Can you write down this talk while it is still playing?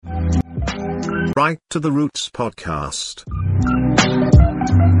Right to the Roots podcast.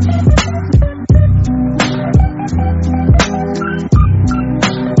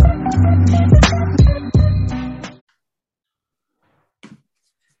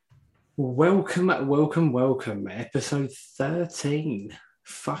 Welcome. Episode 13.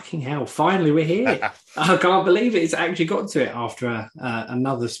 Fucking hell. Finally, we're here. I can't believe it. It's actually got to it after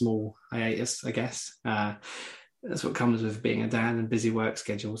another small hiatus, I guess. That's what comes with being a dad and busy work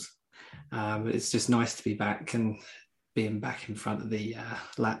schedules. But it's just nice to be back and being back in front of the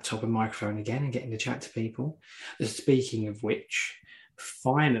laptop and microphone again and getting to chat to people. Speaking of which,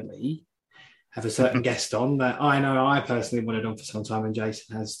 finally have a certain guest on that I know I personally wanted on for some time, and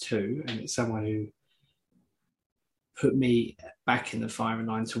Jason has too. And it's someone who put me back in the firing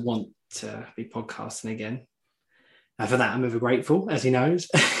line to want to be podcasting again. And for that, I'm ever grateful, as he knows.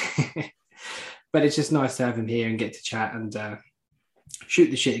 But it's just nice to have him here and get to chat and shoot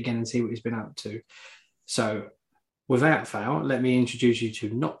the shit again and see what he's been up to. So without fail, let me introduce you to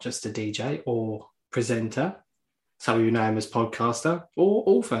not just a DJ or presenter. Some of you know him as podcaster or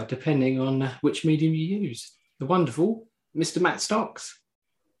author, depending on which medium you use. The wonderful Mr. Matt Stocks.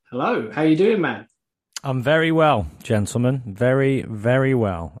 Hello, how you doing, man? I'm very well, gentlemen. Very, very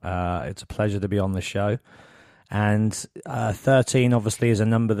well. It's a pleasure to be on the show. And 13 obviously is a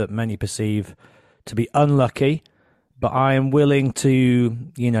number that many perceive to be unlucky, but I am willing to,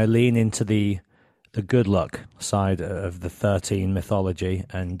 lean into the good luck side of the 13 mythology.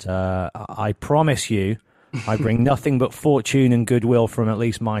 And I promise you, I bring nothing but fortune and goodwill from at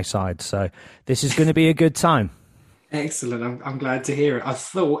least my side. So this is going to be a good time. Excellent. I'm glad to hear it. I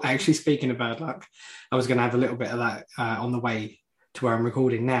thought, actually, speaking of bad luck, I was going to have a little bit of that on the way to where I'm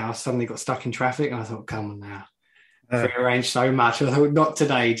recording now. Suddenly got stuck in traffic, and I thought, come on now. Prearranged so much. I thought, not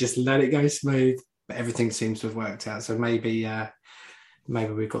today. Just let it go smooth. But everything seems to have worked out. So maybe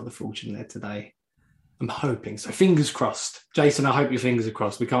we've got the fortune there today. I'm hoping so. Fingers crossed. Jason, I hope your fingers are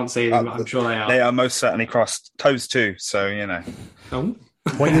crossed. We can't see them, but I'm sure they are. They are most certainly crossed. Toes too, so, Oh.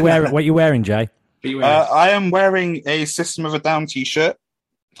 What are you wearing, Jay? I am wearing a System of a Down t-shirt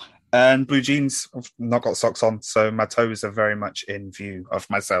and blue jeans. I've not got socks on, so my toes are very much in view of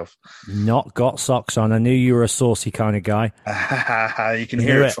myself. Not got socks on. I knew you were a saucy kind of guy. You can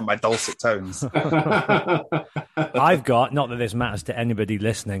hear it from my dulcet tones. I've got, not that this matters to anybody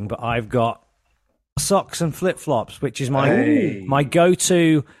listening, but I've got socks and flip-flops, which is my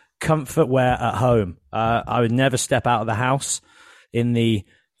go-to comfort wear at home. I would never step out of the house in the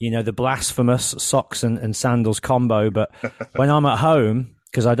blasphemous socks and sandals combo, but when I'm at home,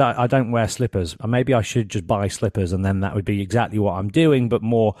 because I don't wear slippers, maybe I should just buy slippers and then that would be exactly what I'm doing, but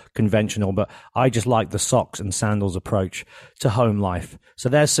more conventional. But I just like the socks and sandals approach to home life. So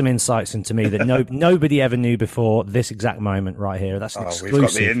there's some insights into me that nobody ever knew before this exact moment right here. That's an exclusive. We've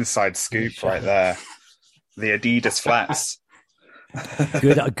got the inside scoop right there. The Adidas flats.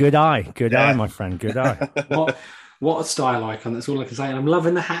 Good eye, my friend. Good eye. What a style icon. That's all I can say. And I'm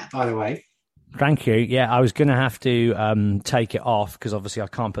loving the hat, by the way. Thank you. Yeah, I was going to have to take it off because obviously I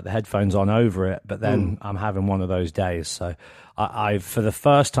can't put the headphones on over it, but then I'm having one of those days. So I've, for the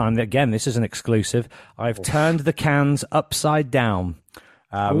first time, again, this is an exclusive, I've turned the cans upside down.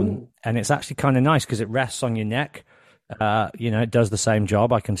 And it's actually kind of nice because it rests on your neck. It does the same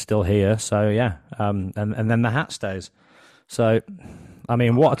job. I can still hear. So, yeah. And then the hat stays. So, I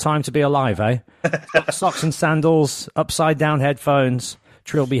mean, what a time to be alive, eh? Socks and sandals, upside down headphones,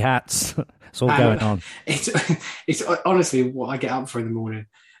 trilby hats. It's all going on. It's honestly what I get up for in the morning.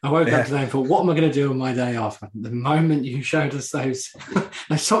 I woke up today and thought, what am I going to do on my day off? The moment you showed us those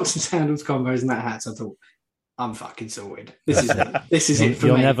socks and sandals combos and that hats, I thought, I'm fucking sorted. This is it. This is it for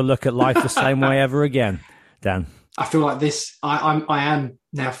me. You'll never look at life the same way ever again, Dan. I feel like this. I am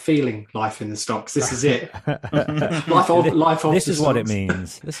now feeling life in the stocks. This is it. life off. This is what it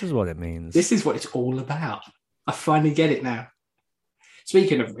means. This is what it means. This is what it's all about. I finally get it now.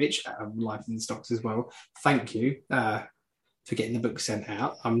 Speaking of which, life in the stocks as well. Thank you for getting the book sent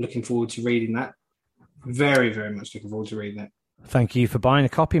out. I'm looking forward to reading that. Very, very much looking forward to reading it. Thank you for buying a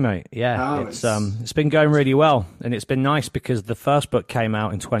copy, mate. Yeah, it's been going really well, and it's been nice because the first book came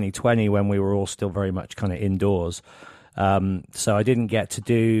out in 2020 when we were all still very much kind of indoors. So I didn't get to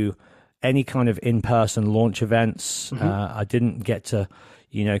do any kind of in-person launch events. I didn't get to,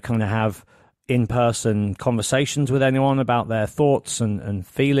 kind of have in-person conversations with anyone about their thoughts and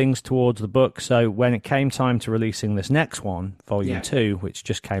feelings towards the book. So when it came time to releasing this next one, Volume 2, which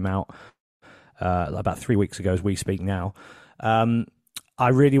just came out about 3 weeks ago as we speak now, I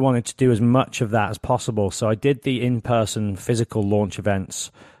really wanted to do as much of that as possible. So I did the in-person physical launch events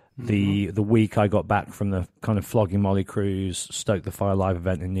the week I got back from the kind of Flogging Molly cruise, Stoke the Fire live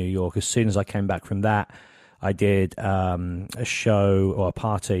event in New York. As soon as I came back from that, I did a show or a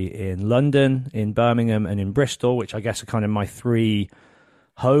party in London, in Birmingham, and in Bristol, which I guess are kind of my 3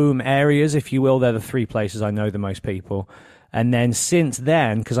 home areas, if you will. They're the 3 places I know the most people. And then since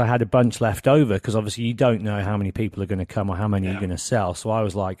then, because I had a bunch left over, because obviously you don't know how many people are going to come or how many you're going to sell. So I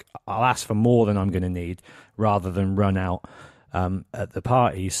was like, I'll ask for more than I'm going to need rather than run out at the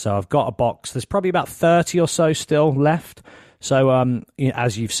parties. So I've got a box. There's probably about 30 or so still left. So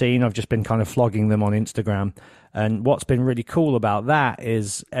as you've seen, I've just been kind of flogging them on Instagram. And what's been really cool about that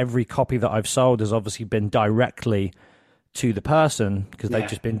is every copy that I've sold has obviously been directly to the person, because they've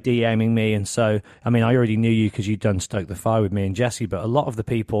just been DMing me. And so, I mean, I already knew you because you'd done Stoke the Fire with me and Jesse, but a lot of the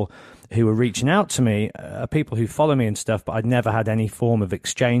people who were reaching out to me are people who follow me and stuff, but I'd never had any form of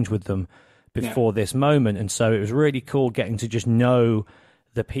exchange with them before this moment. And so it was really cool getting to just know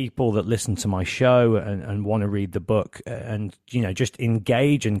the people that listen to my show and want to read the book, and, you know, just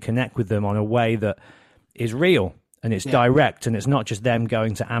engage and connect with them on a way that is real and it's direct, and it's not just them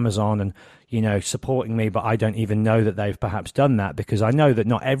going to Amazon and, you know, supporting me, but I don't even know that they've perhaps done that, because I know that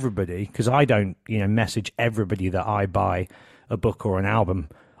not everybody, because I don't, you know, message everybody that I buy a book or an album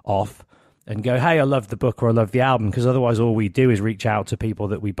off and go, hey, I love the book or I love the album, because otherwise all we do is reach out to people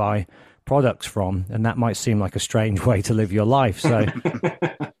that we buy products from, and that might seem like a strange way to live your life. So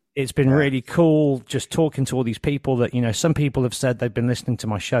it's been really cool just talking to all these people that, you know, some people have said they've been listening to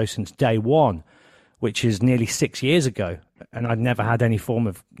my show since day one, which is nearly 6 years ago, and I'd never had any form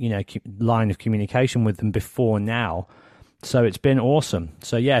of, you know, line of communication with them before now. So it's been awesome.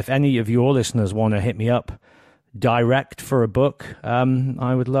 So yeah, if any of your listeners want to hit me up direct for a book,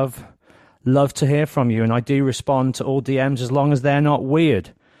 I would love to hear from you, and I do respond to all DMs as long as they're not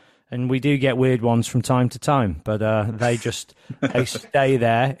weird. And we do get weird ones from time to time, but they stay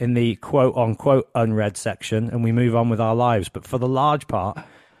there in the quote-unquote unread section, and we move on with our lives. But for the large part,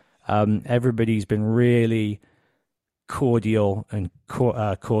 everybody's been really cordial and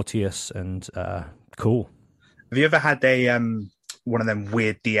courteous and cool. Have you ever had a one of them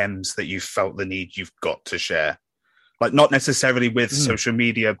weird DMs that you felt the need you've got to share? Like, not necessarily with social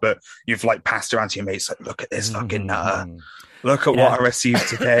media, but you've like passed around to your mates, like, look at this fucking nutter. Look at what I received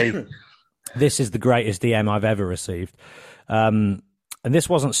today. This is the greatest DM I've ever received. And this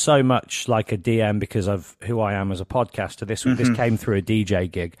wasn't so much like a DM because of who I am as a podcaster. This came through a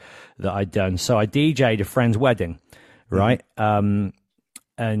DJ gig that I'd done. So I DJ'd a friend's wedding, right? And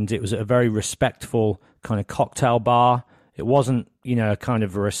it was at a very respectful kind of cocktail bar. It wasn't, you know, a kind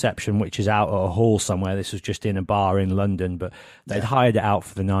of a reception which is out at a hall somewhere. This was just in a bar in London, but they'd hired it out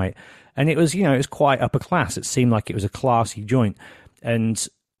for the night. And it was, you know, it was quite upper class. It seemed like it was a classy joint. And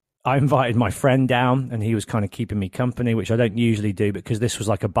I invited my friend down, and he was kind of keeping me company, which I don't usually do, but because this was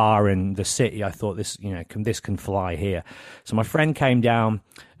like a bar in the city, I thought this, you know, this can fly here. So my friend came down,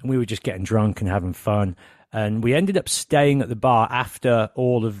 and we were just getting drunk and having fun. And we ended up staying at the bar after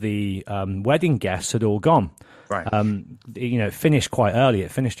all of the wedding guests had all gone. Right. You know, it finished quite early.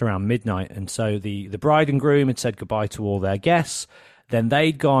 It finished around midnight. And so the bride and groom had said goodbye to all their guests. Then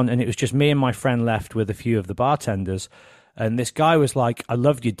they'd gone, and it was just me and my friend left with a few of the bartenders. And this guy was like, I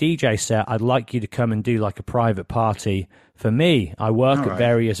loved your DJ set. I'd like you to come and do like a private party for me. I work at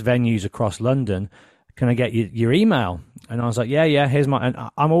various venues across London. Can I get your email? And I was like, yeah, here's my... And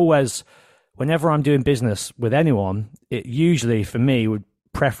I'm always, whenever I'm doing business with anyone, it usually, for me, would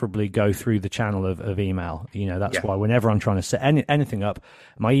preferably go through the channel of email. You know, that's why whenever I'm trying to set anything up,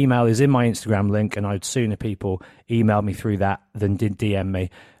 my email is in my Instagram link, and I'd sooner people email me through that than did DM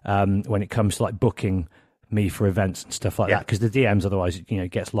me when it comes to like booking me for events and stuff like that, because the DMs otherwise, you know,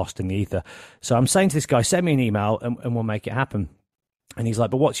 gets lost in the ether. So I'm saying to this guy, send me an email and we'll make it happen. And he's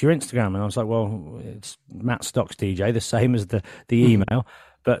like, but what's your Instagram? And I was like, well, it's Matt Stocks DJ, the same as the email,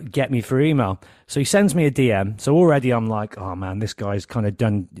 but get me through email. So he sends me a DM. So already I'm like, oh man, this guy's kind of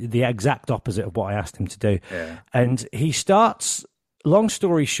done the exact opposite of what I asked him to do. Yeah. And he starts, long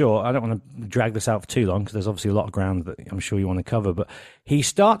story short, I don't want to drag this out for too long because there's obviously a lot of ground that I'm sure you want to cover, but he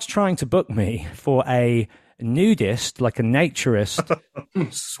starts trying to book me for a nudist, like a naturist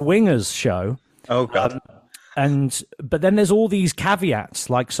swingers show. Oh God. But then there's all these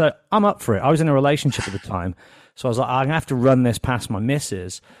caveats, like, so I'm up for it. I was in a relationship at the time, so I was like, I'm gonna have to run this past my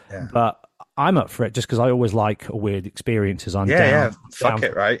missus, but I'm up for it just because I always like weird experiences. I'm down. Fuck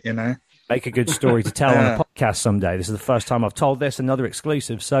it, right? You know, make a good story to tell on a podcast someday. This is the first time I've told this, another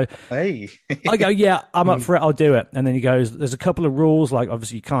exclusive. So hey, I go, yeah, I'm up for it. I'll do it. And then he goes, there's a couple of rules, like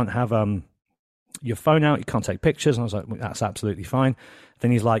obviously you can't have your phone out, you can't take pictures. And I was like, well, that's absolutely fine.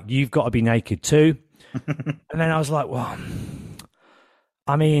 Then he's like, you've got to be naked too. And then I was like, well,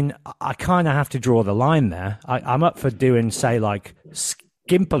 I mean, I kind of have to draw the line there. I'm up for doing, say, like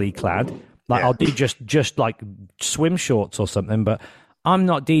skimpily clad. Like I'll do just like swim shorts or something, but I'm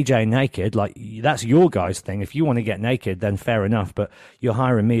not DJing naked. Like that's your guys' thing. If you want to get naked, then fair enough. But you're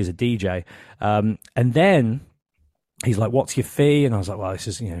hiring me as a DJ. And then he's like, "What's your fee?" And I was like, "Well, this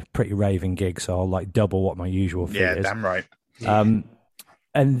is pretty raving gig, so I'll like double what my usual fee is." Yeah, damn right.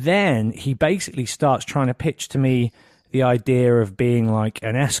 And then he basically starts trying to pitch to me the idea of being like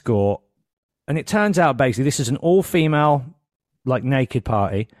an escort. And it turns out basically this is an all-female, like naked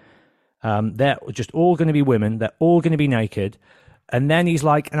party. They're just all going to be women. They're all going to be naked. And then he's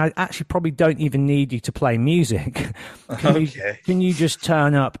like, and I actually probably don't even need you to play music. Can you just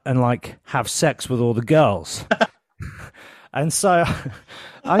turn up and like have sex with all the girls? And so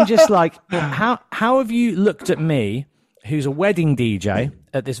I'm just like, how have you looked at me, who's a wedding DJ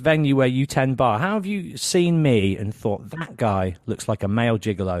at this venue where you tend bar? How have you seen me and thought that guy looks like a male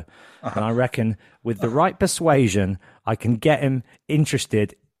gigolo? And I reckon with the right persuasion, I can get him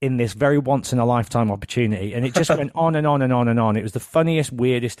interested in this very once in a lifetime opportunity. And it just went on and on and on and on. It was the funniest,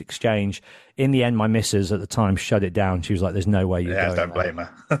 weirdest exchange. In the end, my missus at the time shut it down. She was like, "There's no way you're going." Don't blame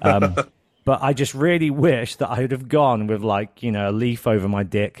her. But I just really wish that I would have gone with like, a leaf over my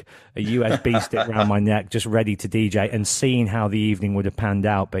dick, a USB stick around my neck, just ready to DJ, and seen how the evening would have panned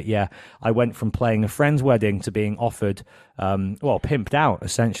out. But yeah, I went from playing a friend's wedding to being offered, pimped out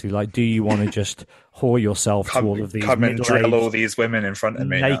essentially. Like, do you want to just whore yourself to all of these come and drill all these women in front of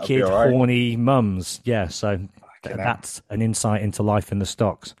me, naked, horny mums? Yeah, so that's an insight into life in the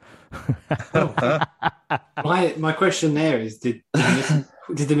stocks. My question there is,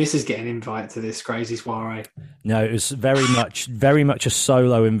 did the missus get an invite to this crazy soiree? No, it was very much a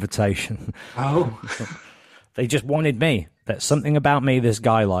solo invitation. Oh. They just wanted me. There's something about me this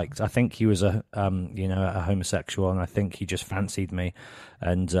guy liked. I think he was a homosexual, and I think he just fancied me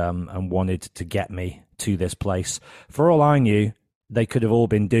and wanted to get me to this place. For all I knew, they could have all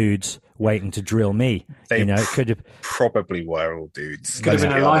been dudes waiting to drill me. They it could have probably were all dudes. Could have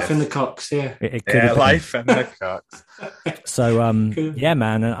been a life in the cocks, yeah. It could have been. Life in the cocks. So yeah,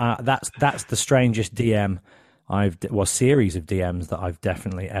 man, that's the strangest DM series of DMs that I've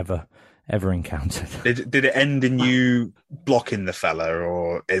definitely ever encountered. Did it end in you blocking the fella,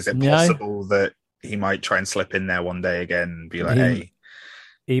 or is it possible that he might try and slip in there one day again and be like, "Hey"?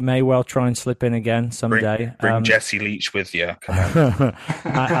 He may well try and slip in again someday. Bring Jesse Leach with you. Come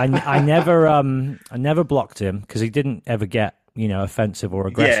on. I never blocked him because he didn't ever get offensive or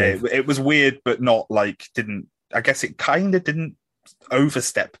aggressive. Yeah, it was weird, but not like I guess it kind of didn't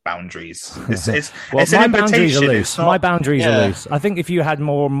overstep boundaries. It's my boundaries are loose. My boundaries are loose. I think if you had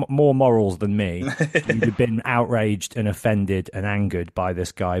more morals than me, you'd have been outraged and offended and angered by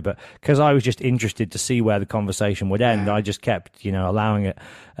this guy. But because I was just interested to see where the conversation would end, I just kept, allowing it.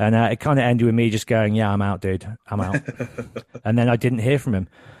 And it kind of ended with me just going, "Yeah, I'm out, dude. I'm out." And then I didn't hear from him.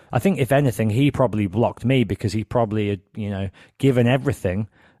 I think if anything, he probably blocked me because he probably had, given everything.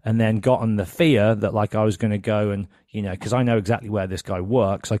 And then gotten the fear that like I was going to go and, because I know exactly where this guy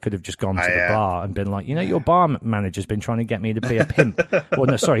works, I could have just gone to the bar and been like, your bar manager's been trying to get me to be a pimp.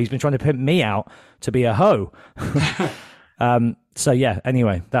 He's been trying to pimp me out to be a hoe. So yeah,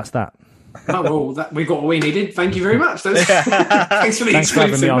 anyway, that's that. Oh, well, we got what we needed. Thank you very much. Thanks for the Thanks for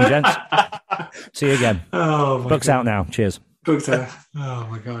having me on, gents. See you again. Oh, Book's out now. Cheers. Book's out. Oh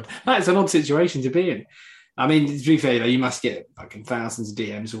my God. That's an odd situation to be in. I mean, to be fair, you must get fucking thousands of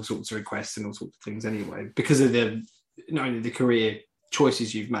DMs, all sorts of requests and all sorts of things anyway, because of not only the career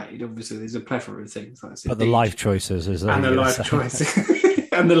choices you've made, obviously there's a plethora of things. Like but the life choices is and the life choices.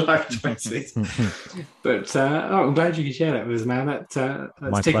 And the life choices. But I'm glad you could share that with us, man. That's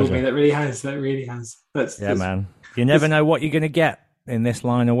tickled pleasure. Me. That really has. That's man. You never know what you're going to get in this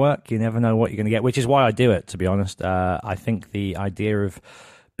line of work. You never know what you're going to get, which is why I do it, to be honest. I think the idea of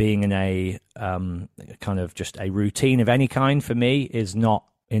being in a kind of just a routine of any kind for me is not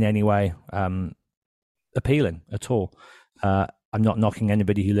in any way appealing at all. I'm not knocking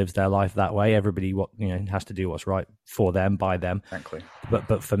anybody who lives their life that way. Everybody, has to do what's right for them, by them. Exactly.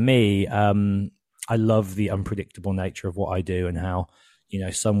 But for me, I love the unpredictable nature of what I do and how,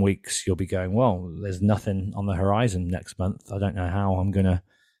 some weeks you'll be going, well, there's nothing on the horizon next month. I don't know how I'm going to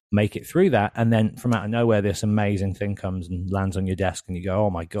make it through that. And then from out of nowhere, this amazing thing comes and lands on your desk and you go, oh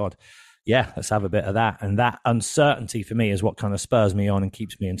my God, yeah, let's have a bit of that. And that uncertainty for me is what kind of spurs me on and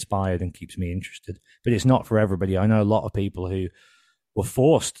keeps me inspired and keeps me interested. But it's not for everybody. I know a lot of people who were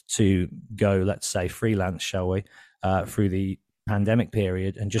forced to go, let's say, freelance, shall we, through the pandemic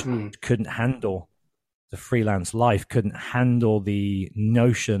period and just couldn't handle the freelance life, couldn't handle the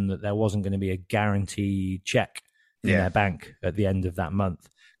notion that there wasn't going to be a guaranteed check in their bank at the end of that month.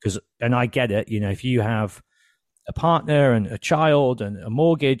 And I get it, if you have a partner and a child and a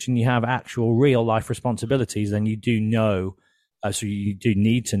mortgage and you have actual real life responsibilities, then you do know, so you do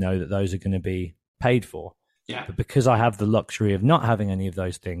need to know that those are going to be paid for. Yeah. But because I have the luxury of not having any of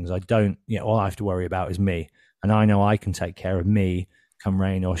those things, I don't, all I have to worry about is me. And I know I can take care of me come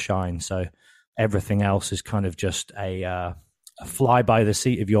rain or shine. So everything else is kind of just a fly by the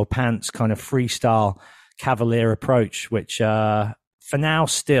seat of your pants kind of freestyle cavalier approach, which for now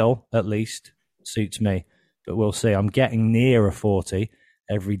still at least suits me. But we'll see. I'm getting nearer 40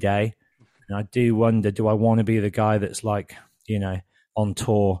 every day. And I do wonder, do I want to be the guy that's like, on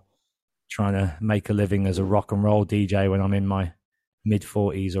tour trying to make a living as a rock and roll DJ when I'm in my mid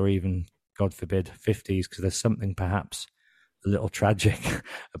 40s or even, God forbid, 50s? Because there's something perhaps a little tragic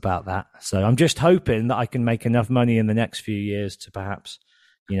about that. So I'm just hoping that I can make enough money in the next few years to perhaps,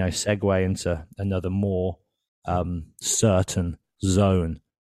 segue into another more certain zone.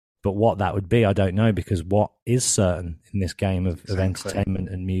 But what that would be, I don't know, because what is certain in this game of entertainment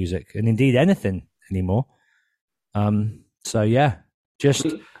and music, and indeed anything anymore? So yeah, just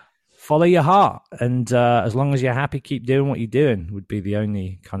follow your heart, and as long as you're happy, keep doing what you're doing. Would be the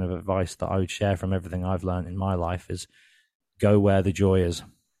only kind of advice that I would share from everything I've learned in my life: is go where the joy is.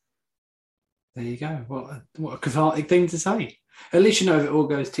 There you go. What a cathartic thing to say. At least if it all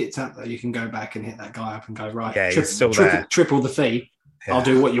goes tits up, though, you can go back and hit that guy up and go, right, yeah, he's still there. Triple the fee. Yeah. I'll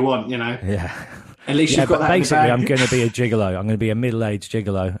do what you want, Yeah. At least you've got that. Basically, I'm going to be a gigolo. I'm going to be a middle-aged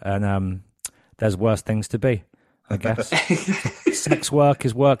gigolo, and there's worse things to be, I guess. Sex work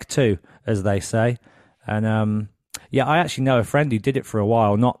is work too, as they say. And I actually know a friend who did it for a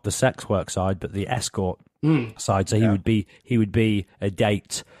while, not the sex work side, but the escort side. So he would be a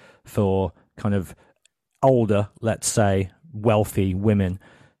date for kind of older, let's say, wealthy women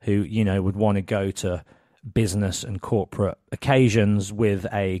who would want to go to business and corporate occasions with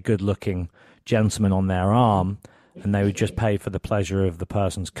a good-looking gentleman on their arm, and they would just pay for the pleasure of the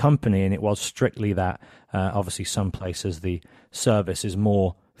person's company. And it was strictly that. Obviously, some places the service is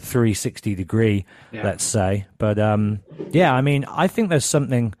more 360 degree, let's say. But I think there's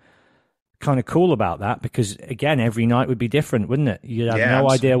something kind of cool about that, because again, every night would be different, wouldn't it? You'd have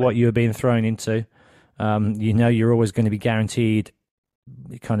no idea what you were being thrown into. You're always going to be guaranteed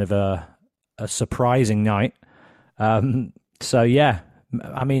kind of a surprising night. I'm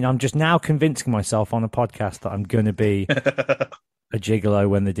just now convincing myself on a podcast that I'm going to be a gigolo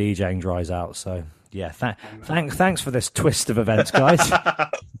when the DJing dries out. So thanks for this twist of events, guys.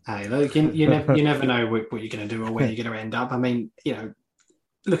 Hey, look, you never know what you're going to do or where you're going to end up. I mean,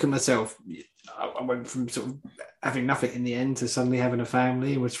 look at myself. I went from sort of having nothing in the end to suddenly having a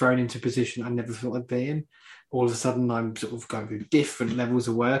family, and was thrown into a position I never thought I'd be in. All of a sudden, I'm sort of going through different levels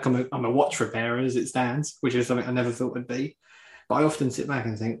of work. I'm a watch repairer as it stands, which is something I never thought I'd be. But I often sit back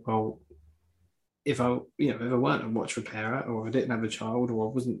and think, well, if I weren't a watch repairer, or I didn't have a child, or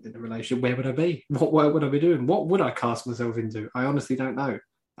I wasn't in a relationship, where would I be? What work would I be doing? What would I cast myself into? I honestly don't know.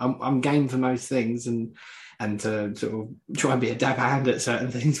 I'm game for most things, and to sort of try and be a dab hand at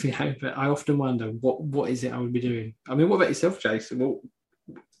certain things, But I often wonder, what is it I would be doing? I mean, what about yourself, Jason? Well,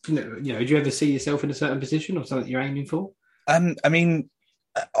 do you ever see yourself in a certain position or something you're aiming for? I mean,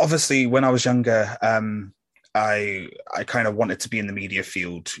 obviously, when I was younger, I kind of wanted to be in the media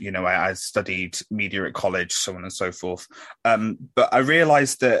field. I studied media at college, so on and so forth. But I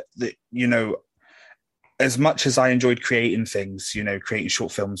realized that as much as I enjoyed creating things, creating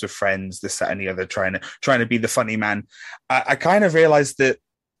short films with friends, this, that, and the other, trying to be the funny man, I kind of realized that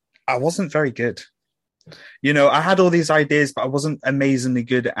I wasn't very good. I had all these ideas, but I wasn't amazingly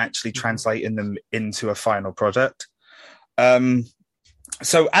good at actually translating them into a final product.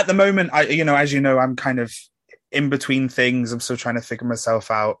 So at the moment, as I'm kind of in between things. I'm still trying to figure myself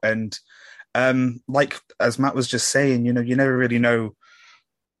out. And like, as Matt was just saying, you never really know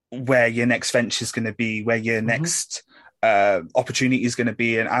where your next venture is going to be, where your next opportunity is going to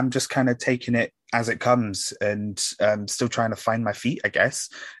be. And I'm just kind of taking it as it comes and still trying to find my feet, I guess.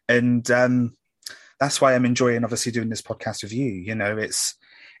 And that's why I'm enjoying obviously doing this podcast with you.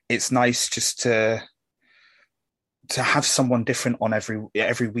 It's nice just to have someone different on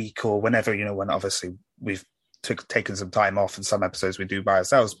every week or whenever, when obviously we've taken some time off, and some episodes we do by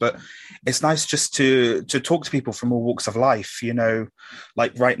ourselves, but it's nice just to talk to people from all walks of life.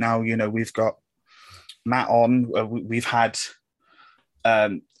 Like right now, we've got Matt on, we've had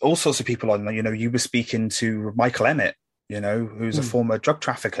all sorts of people on. You were speaking to Michael Emmett, who's a former drug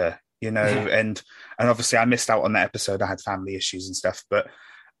trafficker, and obviously I missed out on that episode. I had family issues and stuff, but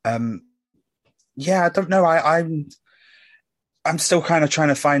I don't know. I'm still kind of trying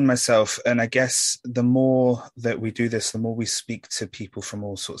to find myself. And I guess the more that we do this, the more we speak to people from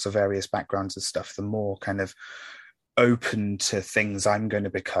all sorts of various backgrounds and stuff, the more kind of open to things I'm going to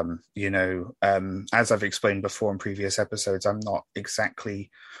become. As I've explained before in previous episodes, I'm not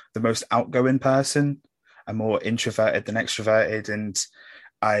exactly the most outgoing person. I'm more introverted than extroverted. And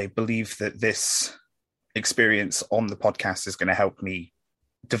I believe that this experience on the podcast is going to help me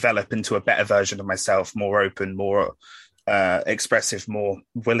develop into a better version of myself, more open, more expressive, more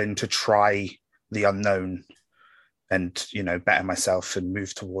willing to try the unknown and, better myself and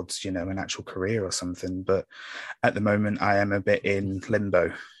move towards, an actual career or something. But at the moment I am a bit in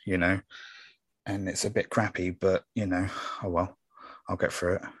limbo, and it's a bit crappy, but, oh well, I'll get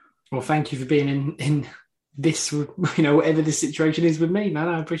through it. Well, thank you for being in this, whatever this situation is with me, man.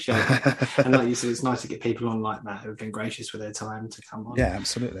 I appreciate it. And like you said, it's nice to get people on like Matt who've been gracious with their time to come on. Yeah,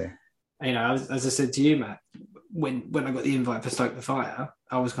 absolutely. As I said to you, Matt, when I got the invite for Stoke the Fire,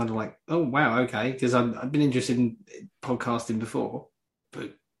 I was kind of like, oh, wow, okay, because I've been interested in podcasting before,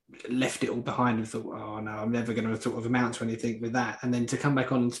 but left it all behind and thought, oh, no, I'm never going to sort of amount to anything with that. And then to come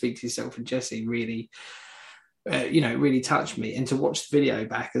back on and speak to yourself and Jesse really, really touched me. And to watch the video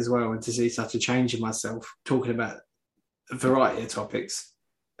back as well and to see such a change in myself, talking about a variety of topics,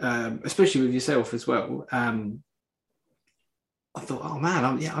 especially with yourself as well. I thought, oh man,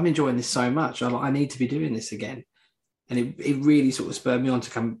 I'm enjoying this so much. I need to be doing this again, and it really sort of spurred me on to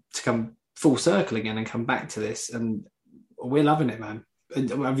come full circle again and come back to this. And we're loving it, man.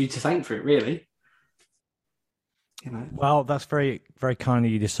 And I have you to thank for it, really. Well, that's very, very kind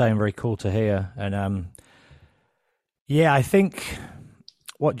of you to say, and very cool to hear. And I think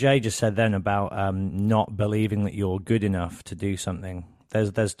what Jay just said then about not believing that you're good enough to do something.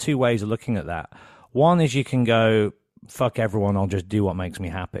 There's two ways of looking at that. One is you can go, fuck everyone, I'll just do what makes me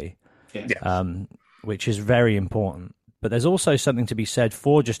happy, which is very important. But there's also something to be said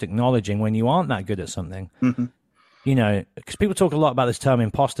for just acknowledging when you aren't that good at something. Mm-hmm. Because people talk a lot about this term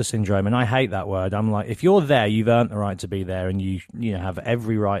imposter syndrome, and I hate that word. I'm like, if you're there, you've earned the right to be there, and you have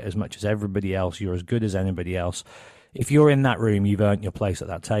every right as much as everybody else. You're as good as anybody else. If you're in that room, you've earned your place at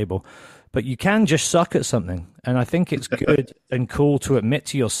that table. But you can just suck at something. And I think it's good and cool to admit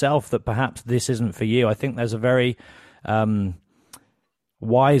to yourself that perhaps this isn't for you. I think there's a very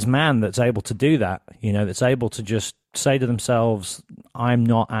wise man that's able to do that, that's able to just say to themselves, I'm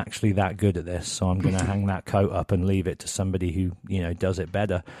not actually that good at this, so I'm going to hang that coat up and leave it to somebody who, does it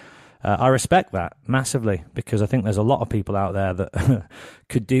better. I respect that massively, because I think there's a lot of people out there that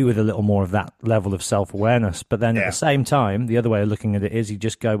could do with a little more of that level of self-awareness. But then at the same time, the other way of looking at it is you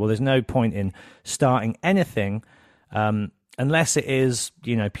just go, well, there's no point in starting anything unless it is,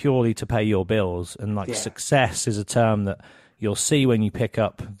 purely to pay your bills. And success is a term that you'll see when you pick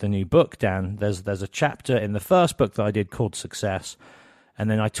up the new book, Dan. There's a chapter in the first book that I did called Success.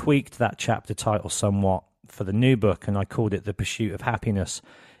 And then I tweaked that chapter title somewhat for the new book, and I called it The Pursuit of Happiness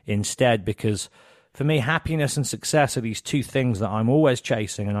instead, because for me, happiness and success are these two things that I'm always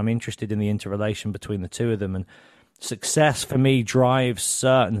chasing, and I'm interested in the interrelation between the two of them. And success for me drives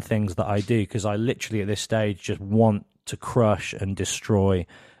certain things that I do, because I literally at this stage just want to crush and destroy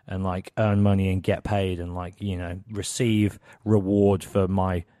and earn money and get paid and receive reward for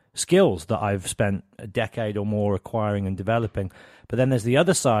my skills that I've spent a decade or more acquiring and developing. But then there's the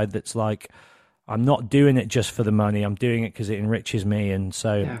other side that's I'm not doing it just for the money. I'm doing it because it enriches me. And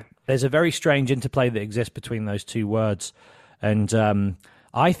so there's a very strange interplay that exists between those two words. And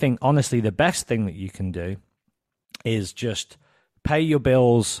I think, honestly, the best thing that you can do is just pay your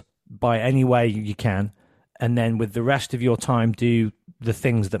bills by any way you can. And then with the rest of your time, do the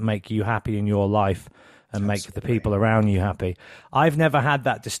things that make you happy in your life and make the people around you happy. I've never had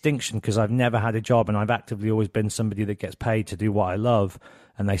that distinction because I've never had a job, and I've actively always been somebody that gets paid to do what I love.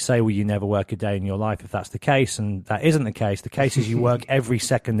 And they say, well, you never work a day in your life. If that's the case, and that isn't the case, the case is you work every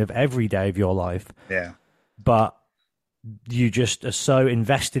second of every day of your life. Yeah. But you just are so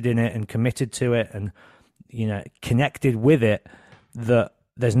invested in it and committed to it and, connected with it that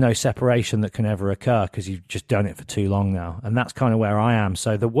there's no separation that can ever occur because you've just done it for too long now. And that's kind of where I am.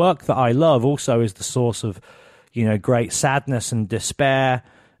 So the work that I love also is the source of, great sadness and despair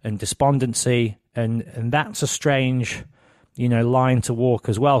and despondency. And that's a strange, line to walk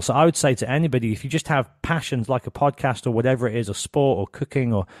as well. So I would say to anybody, if you just have passions like a podcast or whatever it is, or sport or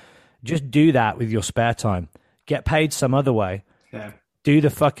cooking, or just do that with your spare time. Get paid some other way. Yeah. Do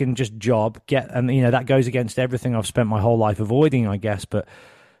the fucking just job. That goes against everything I've spent my whole life avoiding, I guess. But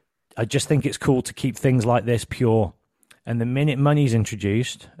I just think it's cool to keep things like this pure. And the minute money's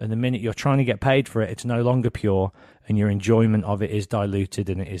introduced and the minute you're trying to get paid for it, it's no longer pure, and your enjoyment of it is diluted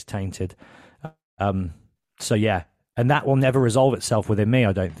and it is tainted. So yeah, And that will never resolve itself within me,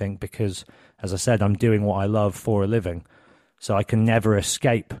 I don't think, because, as I said, I'm doing what I love for a living. So I can never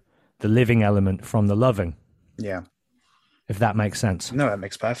escape the living element from the loving. Yeah. If that makes sense. No, that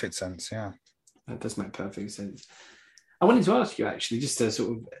makes perfect sense, yeah. That does make perfect sense. I wanted to ask you, actually, just to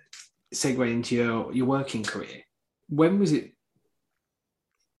sort of segue into your working career. When was it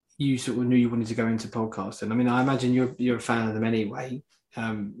you sort of knew you wanted to go into podcasting? I mean, I imagine you're a fan of them anyway.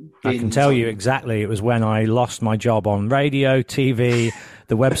 I can tell you exactly. It was when I lost my job on radio, TV,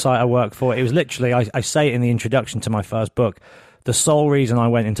 the website I worked for. It was literally, I say it in the introduction to my first book, the sole reason I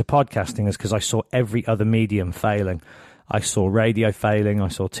went into podcasting is because I saw every other medium failing. I saw radio failing, I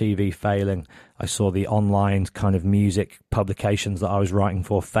saw TV failing, I saw the online kind of music publications that I was writing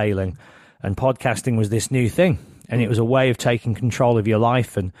for failing, and podcasting was this new thing, and it was a way of taking control of your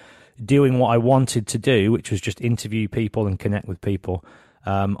life and doing what I wanted to do, which was just interview people and connect with people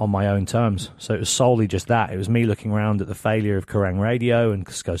on my own terms. So it was solely just that. It was me looking around at the failure of Kerrang Radio and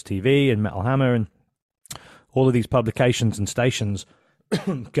Scuzz TV and Metal Hammer and all of these publications and stations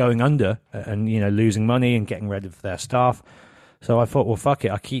going under and, you know, losing money and getting rid of their staff. So I thought, well, fuck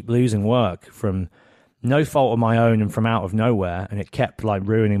it. I keep losing work from no fault of my own and from out of nowhere. And it kept like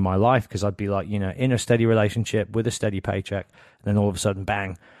ruining my life because I'd be like, you know, in a steady relationship with a steady paycheck. And then all of a sudden,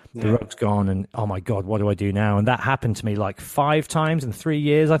 bang, the rug's gone. And oh my God, what do I do now? And that happened to me like 5 times in 3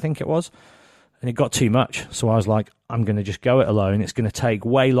 years, I think it was. And it got too much. So I was like, I'm going to just go it alone. It's going to take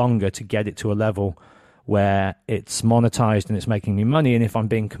way longer to get it to a level where it's monetized and it's making me money. And if I'm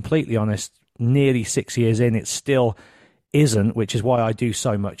being completely honest, nearly 6 years in, it still isn't, which is why I do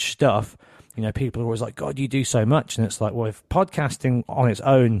so much stuff. You know, people are always like, God, you do so much. And it's like, well, if podcasting on its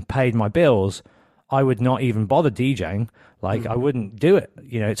own paid my bills, I would not even bother DJing. Like, I wouldn't do it.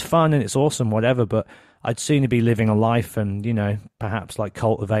 You know, it's fun and it's awesome, whatever, but I'd sooner be living a life and, you know, perhaps like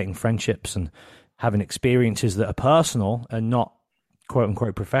cultivating friendships and having experiences that are personal and not quote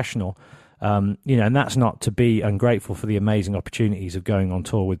unquote professional. You know, and that's not to be ungrateful for the amazing opportunities of going on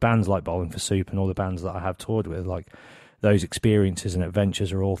tour with bands like Bowling for Soup and all the bands that I have toured with. Like, those experiences and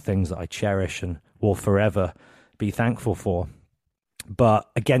adventures are all things that I cherish and will forever be thankful for. But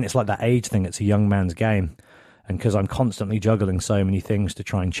again, it's like that age thing. It's a young man's game. And because I'm constantly juggling so many things to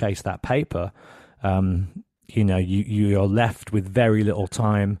try and chase that paper, you know, you're left with very little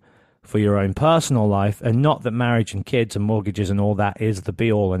time for your own personal life. And not that marriage and kids and mortgages and all that is the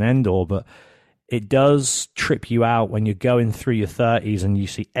be all and end all, but it does trip you out when you're going through your 30s and you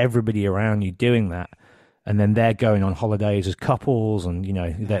see everybody around you doing that. And then they're going on holidays as couples and, you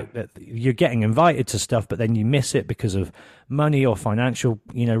know, you're getting invited to stuff, but then you miss it because of money or financial,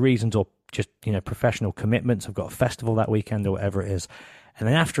 you know, reasons or just, you know, professional commitments. I've got a festival that weekend or whatever it is. And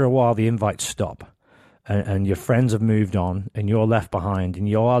then after a while, the invites stop and your friends have moved on and you're left behind and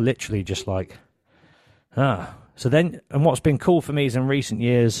you are literally just like, So then, and what's been cool for me is in recent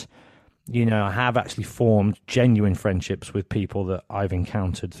years, you know, I have actually formed genuine friendships with people that I've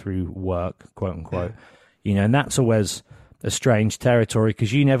encountered through work, quote unquote. You know, and that's always a strange territory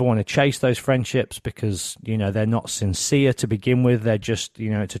because you never want to chase those friendships because, you know, they're not sincere to begin with. They're just, you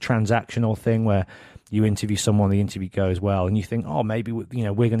know, it's a transactional thing where you interview someone, the interview goes well, and you think, oh, maybe, you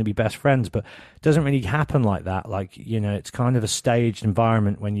know, we're going to be best friends. But it doesn't really happen like that. Like, you know, it's kind of a staged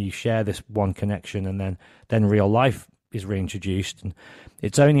environment when you share this one connection and then real life is reintroduced. And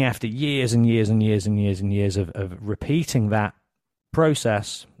it's only after years and years and years and years and years of repeating that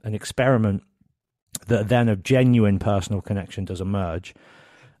process and experiment that then a genuine personal connection does emerge.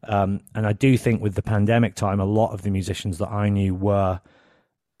 And I do think with the pandemic time, a lot of the musicians that I knew were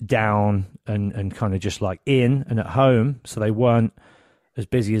down and kind of just like in and at home. So they weren't as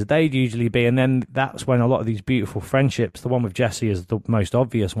busy as they'd usually be. And then that's when a lot of these beautiful friendships, the one with Jesse is the most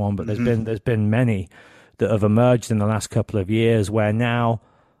obvious one, but there's been many that have emerged in the last couple of years where now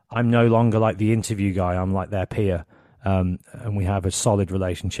I'm no longer like the interview guy. I'm like their peer. And we have a solid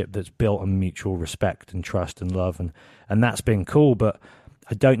relationship that's built on mutual respect and trust and love. And that's been cool. But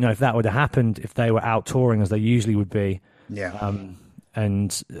I don't know if that would have happened if they were out touring as they usually would be. Yeah.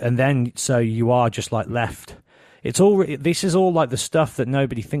 And then, so you are just like left. This is all like the stuff that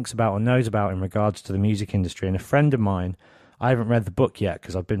nobody thinks about or knows about in regards to the music industry. And a friend of mine, I haven't read the book yet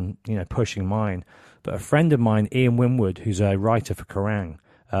because I've been, you know, pushing mine. But a friend of mine, Ian Winwood, who's a writer for Kerrang,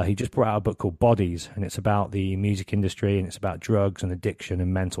 he just brought out a book called Bodies, and it's about the music industry, and it's about drugs and addiction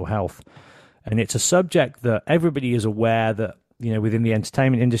and mental health. And it's a subject that everybody is aware that, you know, within the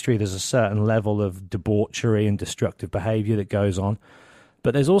entertainment industry, there's a certain level of debauchery and destructive behavior that goes on.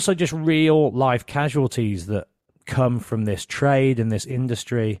 But there's also just real life casualties that come from this trade and this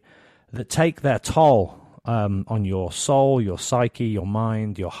industry that take their toll on your soul, your psyche, your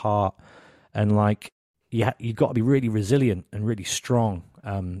mind, your heart. And like, you've got to be really resilient and really strong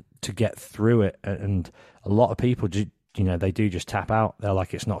to get through it. And a lot of people, they do just tap out. They're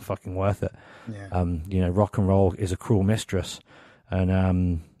like, it's not fucking worth it. Yeah. Rock and roll is a cruel mistress,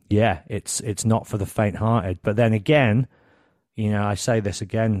 and it's not for the faint-hearted. But then again, I say this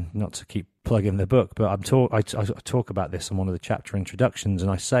again, not to keep plugging the book, but I talk about this in one of the chapter introductions,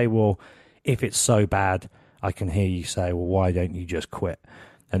 and I say, well, if it's so bad, I can hear you say, well, why don't you just quit?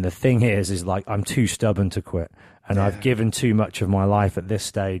 And the thing is like, I'm too stubborn to quit, and I've given too much of my life at this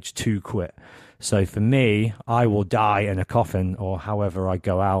stage to quit. So for me, I will die in a coffin or however I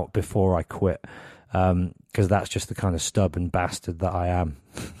go out before I quit, because that's just the kind of stubborn bastard that I am.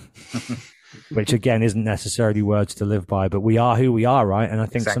 Which again isn't necessarily words to live by, but we are who we are, right? And I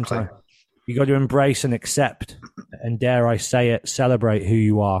think sometimes you got to embrace and accept, and dare I say it, celebrate who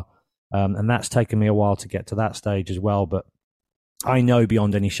you are. And that's taken me a while to get to that stage as well. But I know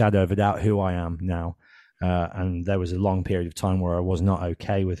beyond any shadow of a doubt who I am now. And there was a long period of time where I was not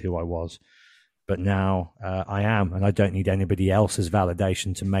okay with who I was. But now I am, and I don't need anybody else's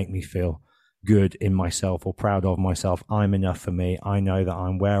validation to make me feel good in myself or proud of myself. I'm enough for me. I know that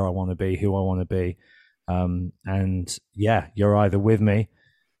I'm where I want to be, who I want to be. And yeah, you're either with me,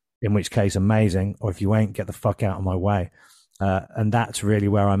 in which case amazing, or if you ain't, get the fuck out of my way. And that's really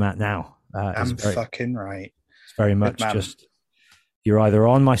where I'm at now. Fucking right. It's very much just, you're either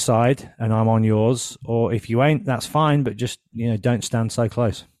on my side and I'm on yours, or if you ain't, that's fine, but just, don't stand so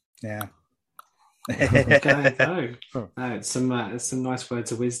close. Yeah. No, it's some nice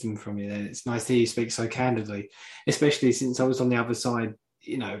words of wisdom from you there. It's nice to hear you speak so candidly, especially since I was on the other side,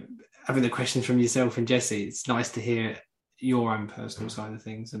 having the questions from yourself and Jesse. It's nice to hear your own personal side of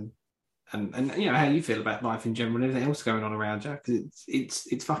things and how you feel about life in general and everything else going on around you, because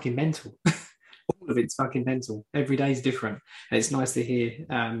it's fucking mental. All of it's fucking mental. Every day is different, and it's nice to hear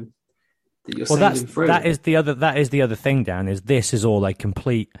that you're sailing through. That is the other thing, Dan. Is this is all a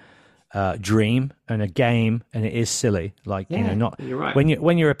complete dream and a game, and it is silly. Like, you're right.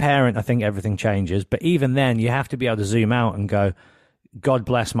 When you're a parent, I think everything changes. But even then, you have to be able to zoom out and go, God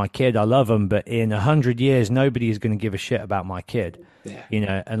bless my kid, I love him, but in 100 years, nobody is going to give a shit about my kid.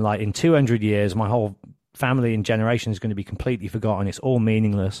 Yeah. And like in 200 years, my whole family and generation is going to be completely forgotten. It's all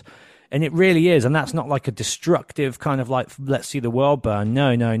meaningless. And it really is. And that's not like a destructive kind of like, let's see the world burn.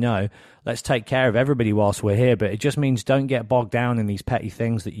 No. Let's take care of everybody whilst we're here. But it just means don't get bogged down in these petty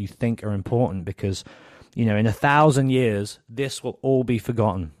things that you think are important, because, in 1,000 years, this will all be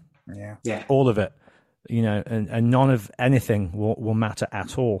forgotten. Yeah. All of it. And none of anything will matter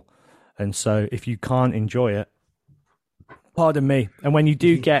at all. And so if you can't enjoy it, pardon me. And when you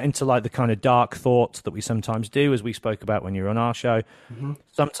do get into like the kind of dark thoughts that we sometimes do, as we spoke about when you were on our show,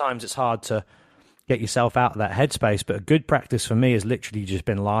 sometimes it's hard to get yourself out of that headspace. But a good practice for me has literally just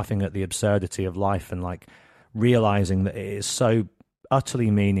been laughing at the absurdity of life and like realizing that it is so utterly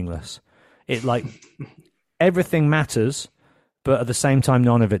meaningless. It like everything matters, but at the same time,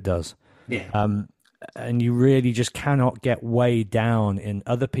 none of it does. Yeah. And you really just cannot get weighed down in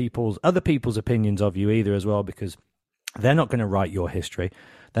other people's opinions of you either as well, because they're not going to write your history.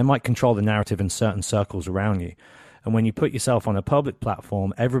 They might control the narrative in certain circles around you. And when you put yourself on a public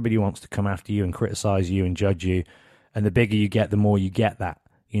platform, everybody wants to come after you and criticize you and judge you. And the bigger you get, the more you get that.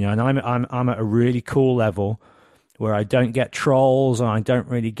 And I'm at a really cool level where I don't get trolls and I don't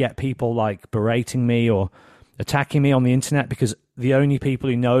really get people like berating me or attacking me on the internet, because the only people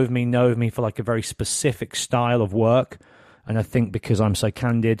who know of me for like a very specific style of work. And I think because I'm so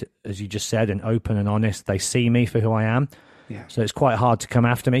candid, as you just said, and open and honest, they see me for who I am. Yeah. So it's quite hard to come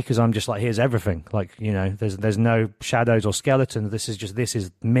after me, because I'm just like, here's everything. Like, there's no shadows or skeletons. This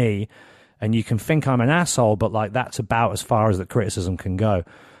is me. And you can think I'm an asshole, but like that's about as far as the criticism can go.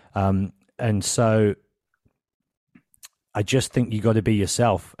 And so I just think you got to be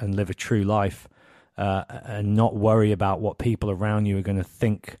yourself and live a true life. And not worry about what people around you are going to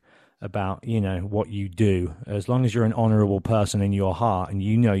think about, what you do. As long as you're an honorable person in your heart and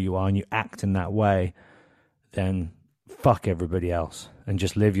you are and you act in that way, then fuck everybody else and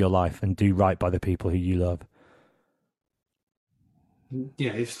just live your life and do right by the people who you love.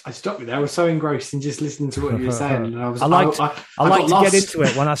 Yeah, I stopped you there. I was so engrossed in just listening to what you were saying. And I like to get into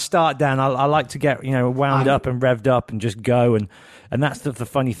it when I start, Dan. I like to get wound up and revved up and just go. And that's the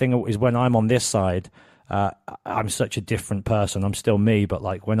funny thing is when I'm on this side, I'm such a different person. I'm still me, but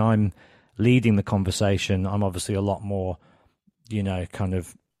like when I'm leading the conversation, I'm obviously a lot more, kind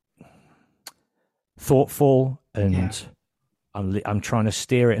of thoughtful, and I'm trying to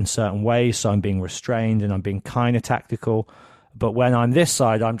steer it in certain ways. So I'm being restrained and I'm being kind of tactical. But when I'm this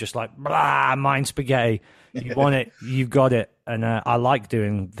side, I'm just like, blah, mind spaghetti. You want it, you've got it. And I like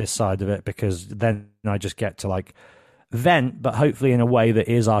doing this side of it, because then and I just get to like vent, but hopefully in a way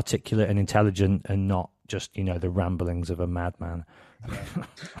that is articulate and intelligent and not just, you know, the ramblings of a madman.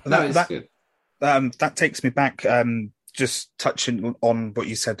 That takes me back. Just touching on what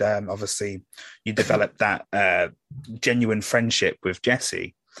you said, obviously you developed that genuine friendship with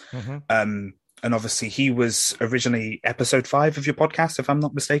Jesse. And obviously he was originally episode 5 of your podcast, if I'm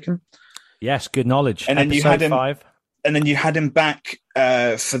not mistaken. Yes, good knowledge. And then episode you had him 5. And then you had him back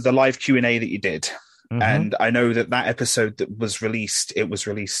for the live Q&A that you did. And I know that episode that was released, it was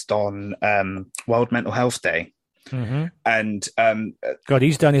released on World Mental Health Day. And God,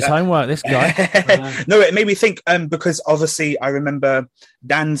 he's done his homework, this guy. No, it made me think, because obviously I remember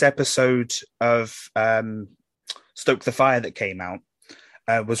Dan's episode of Stoke the Fire that came out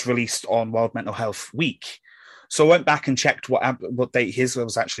was released on World Mental Health Week. So I went back and checked what date his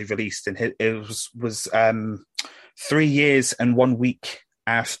was actually released, and it was 3 years and 1 week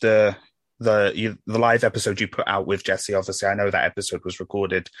after the live episode you put out with Jesse. Obviously, I know that episode was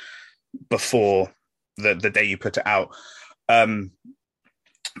recorded before the day you put it out.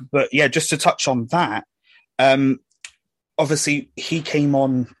 But yeah, just to touch on that, obviously he came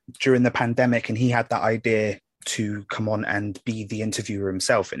on during the pandemic and he had that idea to come on and be the interviewer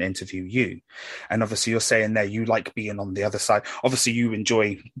himself and interview you. And obviously you're saying there you like being on the other side. Obviously you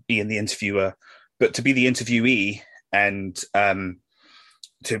enjoy being the interviewer, but to be the interviewee and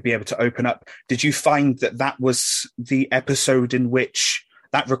to be able to open up, did you find that was the episode in which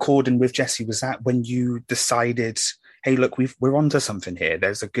that recording with Jesse, was that when you decided, hey, look, we're onto something here.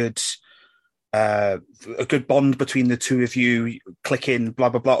 There's a good bond between the two of you, clicking, blah,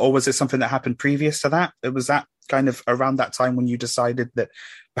 blah, blah. Or was it something that happened previous to that? Was that kind of around that time when you decided that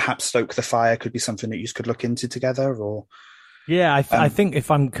perhaps Stoke the Fire could be something that you could look into together? Or yeah, I think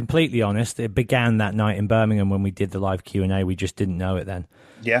if I'm completely honest, it began that night in Birmingham when we did the live Q&A. We just didn't know it then.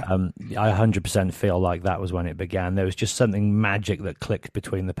 Yeah. I 100% feel like that was when it began. There was just something magic that clicked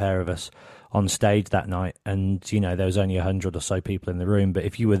between the pair of us on stage that night. And, you know, there was only 100 or so people in the room, but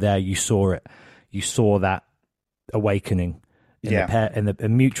if you were there, you saw it. You saw that awakening, a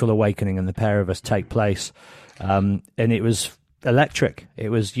mutual awakening, and the pair of us take place. And it was electric. It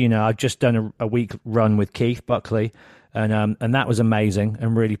was, you know, I'd just done a week run with Keith Buckley, and that was amazing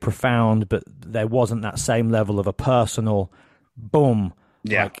and really profound, but there wasn't that same level of a personal boom,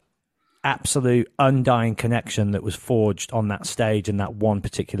 like absolute undying connection that was forged on that stage in that one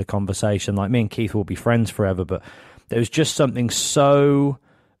particular conversation. Like, me and Keith will be friends forever, but there was just something so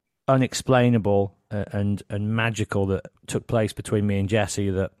unexplainable and magical that took place between me and Jesse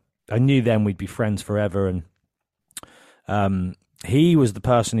that I knew then we'd be friends forever. And he was the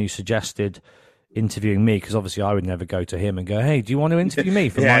person who suggested interviewing me, because obviously I would never go to him and go, hey, do you want to interview me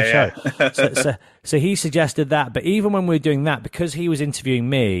for my show? So he suggested that. But even when we were doing that, because he was interviewing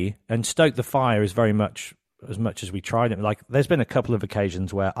me, and Stoke the Fire is very much as we tried it, like there's been a couple of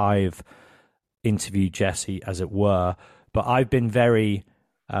occasions where I've interviewed Jesse, as it were, but I've been very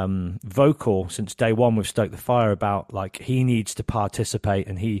vocal since day one with Stoke the Fire about, like, he needs to participate,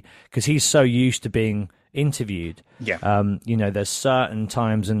 and because he's so used to being interviewed. You know, there's certain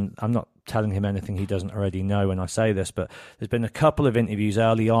times, and I'm not telling him anything he doesn't already know when I say this, but there's been a couple of interviews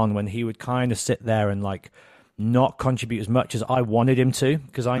early on when he would kind of sit there and like not contribute as much as I wanted him to,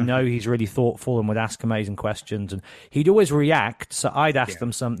 because I know he's really thoughtful and would ask amazing questions, and he'd always react. So I'd ask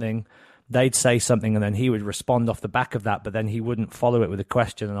them something, they'd say something, and then he would respond off the back of that, but then he wouldn't follow it with a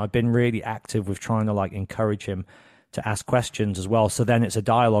question. And I've been really active with trying to like encourage him to ask questions as well. So then it's a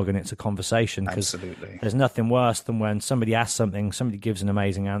dialogue and it's a conversation, because there's nothing worse than when somebody asks something, somebody gives an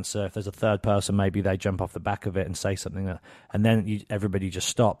amazing answer. If there's a third person, maybe they jump off the back of it and say something and then everybody just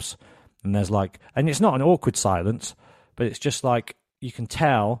stops. And there's like, and it's not an awkward silence, but it's just like, you can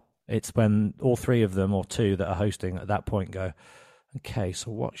tell it's when all three of them or two that are hosting at that point go, okay, so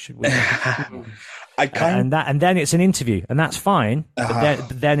what should we do? And then it's an interview, and that's fine. But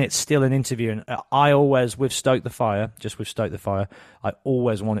then it's still an interview. And I always, with Stoke the Fire, I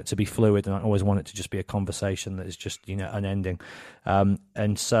always want it to be fluid, and I always want it to just be a conversation that is just, you know, unending.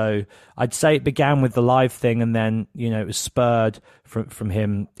 And so I'd say it began with the live thing, and then, you know, it was spurred from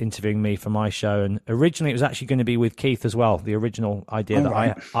him interviewing me for my show. And originally it was actually going to be with Keith as well. The original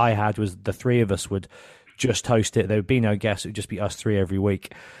idea I had was the three of us would just host it. There would be no guests. It would just be us three every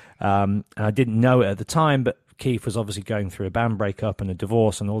week. And I didn't know it at the time, but Keith was obviously going through a band breakup and a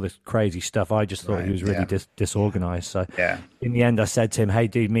divorce and all this crazy stuff. I just thought he was really disorganized. So in the end, I said to him, "Hey,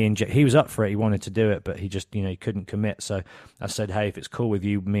 dude, he was up for it. He wanted to do it, but he just, he couldn't commit." So I said, "Hey, if it's cool with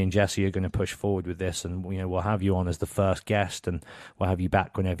you, me and Jesse are going to push forward with this, and we'll have you on as the first guest, and we'll have you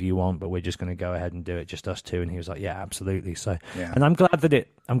back whenever you want. But we're just going to go ahead and do it, just us two." And he was like, "Yeah, absolutely." So, and I'm glad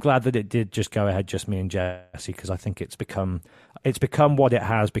that it did just go ahead, just me and Jesse, because I think it's become what it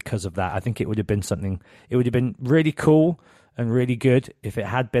has because of that. I think it would have been really cool and really good if it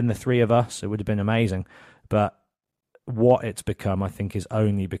had been the three of us. It would have been amazing. But what it's become, I think, is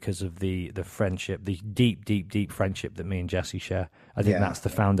only because of the friendship, the deep friendship that me and Jesse share. I think that's the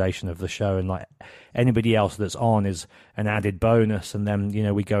foundation of the show, and like anybody else that's on is an added bonus. And then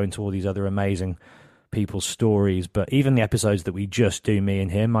we go into all these other amazing people's stories. But even the episodes that we just do, me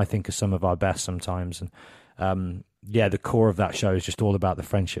and him, I think are some of our best sometimes. And the core of that show is just all about the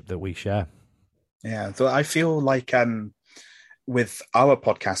friendship that we share. Yeah, so I feel like with our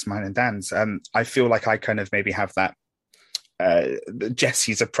podcast, mine and Dan's, I feel like I kind of maybe have that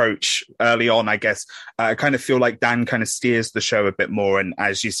Jesse's approach early on, I guess. I kind of feel like Dan kind of steers the show a bit more, and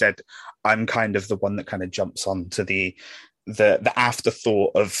as you said, I'm kind of the one that kind of jumps on to the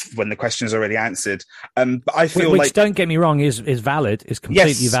afterthought of when the question is already answered. But I feel which don't get me wrong, is valid, is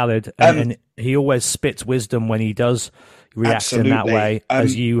completely valid, and he always spits wisdom when he does react in that way,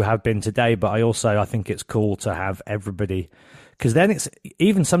 as you have been today. But I think it's cool to have everybody, because then it's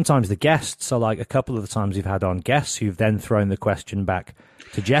even sometimes the guests are like, a couple of the times you've had on guests who've then thrown the question back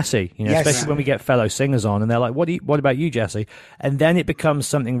to Jesse, especially when we get fellow singers on and they're like, what about you, Jesse? And then it becomes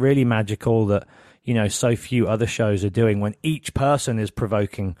something really magical that so few other shows are doing, when each person is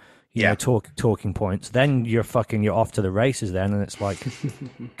provoking talking points. Then you're off to the races then, and it's like,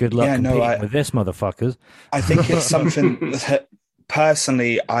 good luck competing with this, motherfuckers. I think it's something that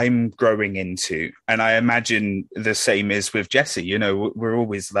personally I'm growing into, and I imagine the same is with Jesse. We're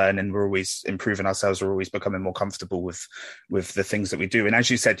always learning, we're always improving ourselves, we're always becoming more comfortable with the things that we do. And as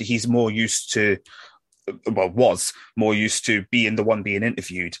you said, he's more used to, was more used to being the one being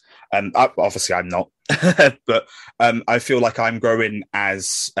interviewed. Obviously I'm not, but I feel like I'm growing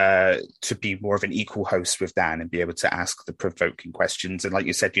as to be more of an equal host with Dan and be able to ask the provoking questions. And like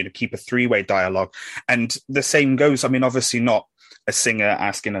you said, keep a three-way dialogue. And the same goes, obviously not a singer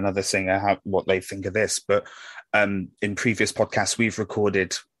asking another singer what they think of this, but in previous podcasts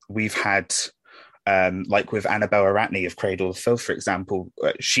we've had like with Annabelle Aratney of Cradle of Filth, for example,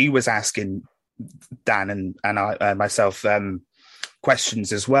 she was asking Dan and I, myself,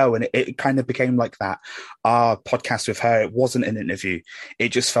 questions as well, and it kind of became like that. Our podcast with her, it wasn't an interview, it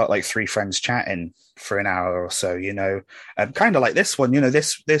just felt like three friends chatting for an hour or so, kind of like this one.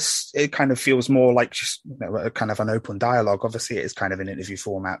 This it kind of feels more like just kind of an open dialogue. Obviously it is kind of an interview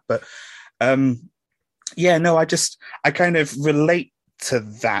format, but I kind of relate to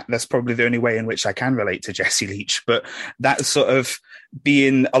that. That's probably the only way in which I can relate to Jesse Leach, but that sort of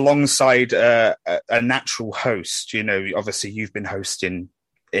being alongside a natural host. Obviously you've been hosting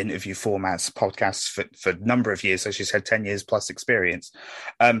interview formats, podcasts for a number of years, as you said, 10 years plus experience.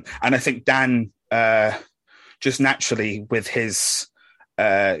 And I think Dan, just naturally with his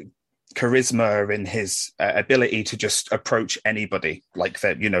charisma and his ability to just approach anybody like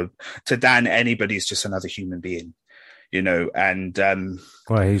that, to Dan, anybody's just another human being. And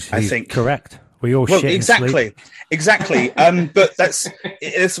he's I think correct. We all shit exactly. But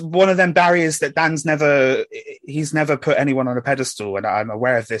it's one of them barriers that Dan's he's never put anyone on a pedestal, and I'm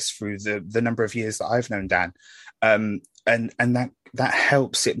aware of this through the number of years that I've known Dan. And that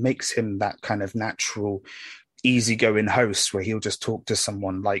helps. It makes him that kind of natural, easygoing host where he'll just talk to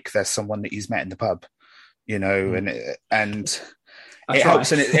someone like there's someone that he's met in the pub, and it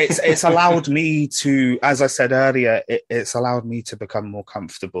helps, and it's allowed me to, as I said earlier, it's allowed me to become more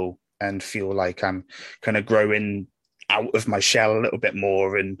comfortable and feel like I'm kind of growing out of my shell a little bit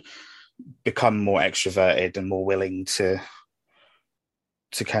more and become more extroverted and more willing to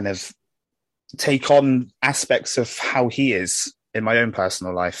kind of take on aspects of how he is in my own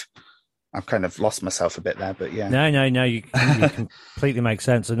personal life. I've kind of lost myself a bit there, but yeah. No, you completely make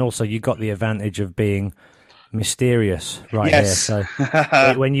sense. And also you got the advantage of being mysterious here. So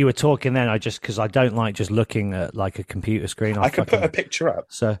when you were talking then, because I don't like just looking at like a computer screen. I can put a picture up.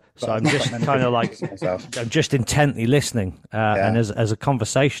 So I'm just kind of like, I'm just intently listening. And as a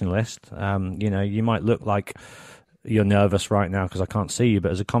conversationalist, you might look like you're nervous right now because I can't see you,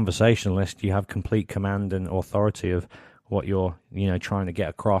 but as a conversationalist, you have complete command and authority of what you're, trying to get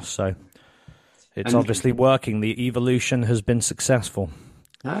across. So it's obviously working. The evolution has been successful.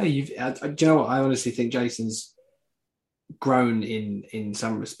 No, do you know what? I honestly think Jason's grown in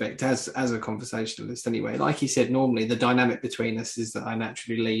some respect as a conversationalist anyway. Like you said, normally the dynamic between us is that I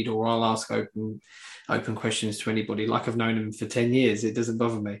naturally lead, or I'll ask open questions to anybody. Like I've known them for 10 years, it doesn't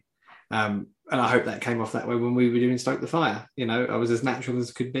bother me. And I hope that came off that way when we were doing Stoke the Fire. You know, I was as natural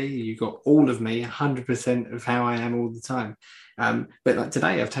as could be. You got all of me, 100% of how I am all the time. But like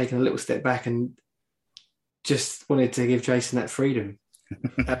today, I've taken a little step back and just wanted to give Jason that freedom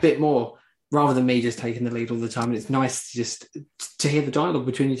a bit more, rather than me just taking the lead all the time. And it's nice to hear the dialogue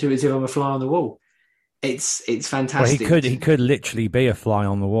between you two as if I'm a fly on the wall. It's fantastic. Well, he could literally be a fly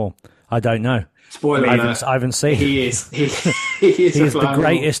on the wall. I don't know. Spoiler alert. I haven't seen. He is. He is the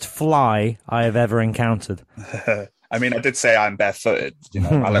greatest fly I have ever encountered. I mean, I did say I'm barefooted. You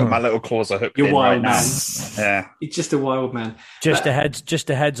know, my little claws are hooked You're in wild, right man. now. Yeah, he's just a wild man. Just a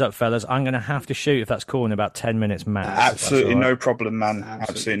heads up, fellas. I'm going to have to shoot if that's cool in about 10 minutes max. Absolutely no problem, man.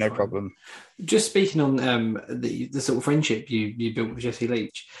 Absolutely no fine. problem. Just speaking on the sort of friendship you built with Jesse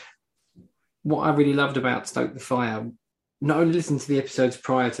Leach, what I really loved about Stoke the Fire, not only listening to the episodes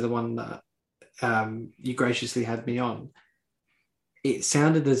prior to the one that you graciously had me on, it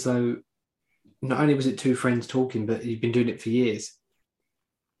sounded as though not only was it two friends talking, but you've been doing it for years.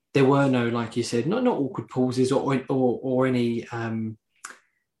 There were no, like you said, not awkward pauses or any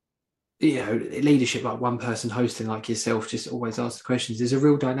leadership, like one person hosting like yourself just always ask the questions. There's a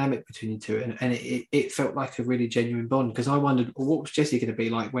real dynamic between you two, and it felt like a really genuine bond, because I wondered, well, what was Jesse going to be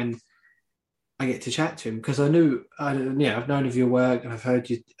like when I get to chat to him, because I've known of your work and I've heard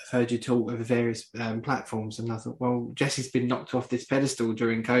you talk over various platforms, and I thought, well, Jesse's been knocked off this pedestal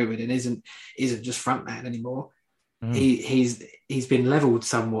during COVID and isn't just frontman anymore. He's been leveled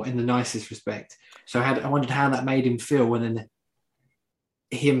somewhat in the nicest respect. So I wondered how that made him feel, and then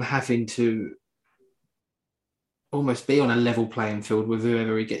him having to almost be on a level playing field with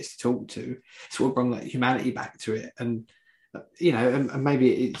whoever he gets to talk to, sort of bring that humanity back to it. And you know, and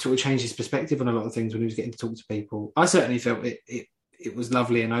maybe it sort of changed his perspective on a lot of things when he was getting to talk to people. I certainly felt it was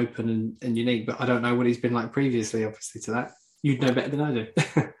lovely and open and unique, but I don't know what he's been like previously, obviously, to that. You'd know better than I do.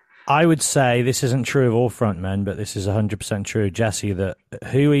 I would say this isn't true of all frontmen, but this is 100% true of Jesse, that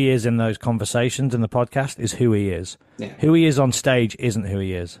who he is in those conversations in the podcast is who he is. Yeah. Who he is on stage isn't who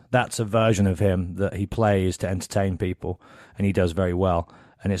he is. That's a version of him that he plays to entertain people, and he does very well.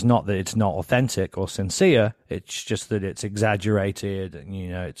 And it's not that it's not authentic or sincere. It's just that it's exaggerated, and you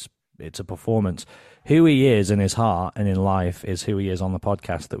know, it's a performance. Who he is in his heart and in life is who he is on the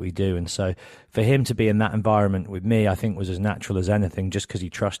podcast that we do. And so for him to be in that environment with me, I think was as natural as anything, just because he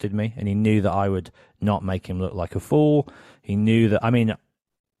trusted me and he knew that I would not make him look like a fool. He knew that, I mean,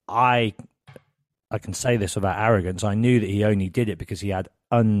 I can say this without arrogance. I knew that he only did it because he had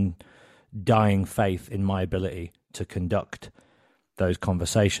undying faith in my ability to conduct those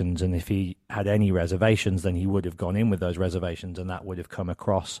conversations, and if he had any reservations, then he would have gone in with those reservations, and that would have come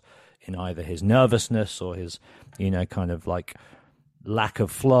across in either his nervousness or his, you know, kind of like lack of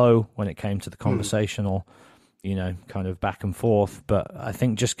flow when it came to the conversational, you know, kind of back and forth. But I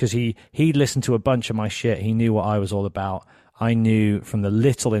think just because he listened to a bunch of my shit, he knew what I was all about. I knew from the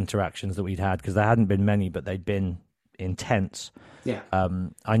little interactions that we'd had, because there hadn't been many, but they'd been intense. Yeah.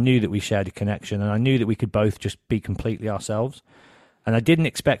 I knew that we shared a connection, and I knew that we could both just be completely ourselves. And I didn't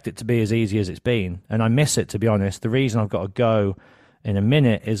expect it to be as easy as it's been. And I miss it, to be honest. The reason I've got to go in a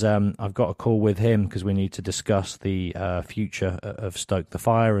minute is I've got a call with him because we need to discuss the future of Stoke the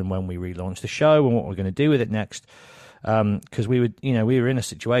Fire and when we relaunch the show and what we're going to do with it next. Because we were in a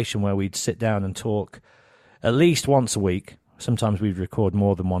situation where we'd sit down and talk at least once a week. Sometimes we'd record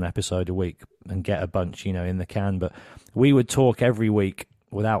more than one episode a week and get a bunch, you know, in the can. But we would talk every week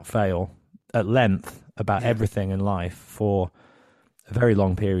without fail at length about everything in life for a very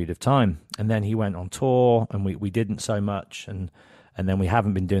long period of time. And then he went on tour and we didn't so much, and then we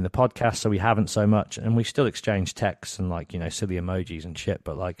haven't been doing the podcast, so we haven't so much, and we still exchange texts and, like, you know, silly emojis and shit.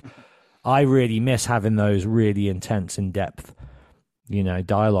 But like, I really miss having those really intense, in-depth, you know,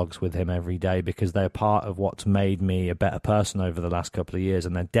 dialogues with him every day, because they're part of what's made me a better person over the last couple of years,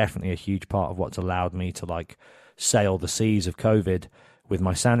 and they're definitely a huge part of what's allowed me to like sail the seas of COVID with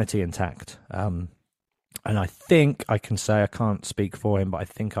my sanity intact. And I think I can say, I can't speak for him, but I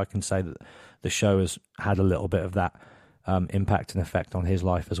think I can say that the show has had a little bit of that impact and effect on his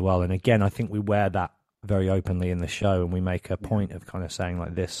life as well. And again, I think we wear that very openly in the show, and we make a point of kind of saying,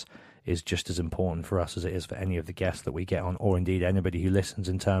 like, this is just as important for us as it is for any of the guests that we get on, or indeed anybody who listens,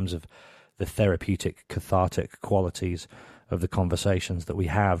 in terms of the therapeutic, cathartic qualities of the conversations that we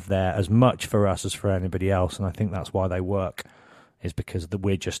have there, as much for us as for anybody else. And I think that's why they work, is because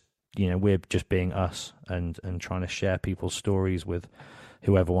we're just being us and trying to share people's stories with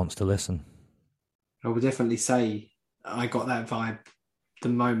whoever wants to listen. I would definitely say I got that vibe the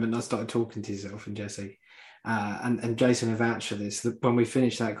moment I started talking to yourself and Jesse. And Jason will vouch for this. That when we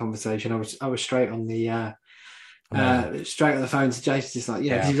finished that conversation, I was straight on the straight on the phone to Jason, just like,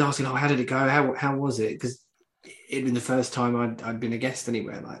 yeah. He was asking, how did it go? How was it? Because it'd been the first time I'd been a guest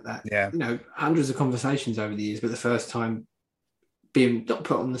anywhere like that. Yeah, you know, hundreds of conversations over the years, but the first time being not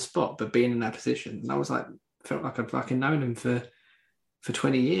put on the spot, but being in that position, and I was like, felt like I'd fucking known him for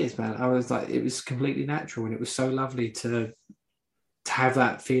 20 years, man. I was like, it was completely natural, and it was so lovely to have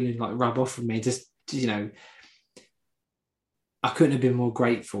that feeling like rub off of me. Just, you know, I couldn't have been more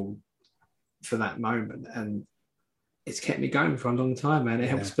grateful for that moment, and it's kept me going for a long time, man. It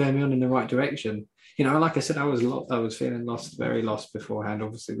helped spur me on in the right direction. You know, like I said, I was feeling lost, very lost beforehand,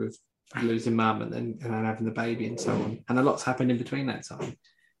 obviously with losing mum and then having the baby and so on. And a lot's happened in between that time.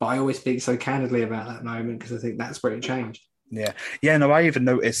 But I always speak so candidly about that moment because I think that's where it changed. Yeah. Yeah, no, I even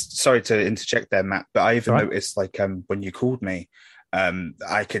noticed, sorry to interject there, Matt, but I even noticed like when you called me,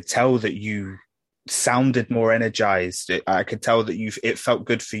 I could tell that you sounded more energized. I could tell that it felt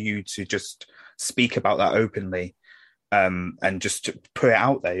good for you to just speak about that openly. And just to put it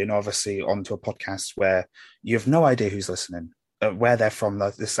out there, you know, obviously onto a podcast where you have no idea who's listening, where they're from,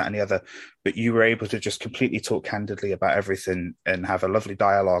 this, that, and the other, but you were able to just completely talk candidly about everything and have a lovely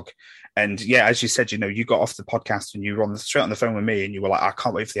dialogue. And yeah, as you said, you know, you got off the podcast and you were straight on the phone with me and you were like, I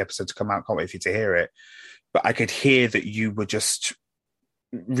can't wait for the episode to come out. Can't wait for you to hear it. But I could hear that you were just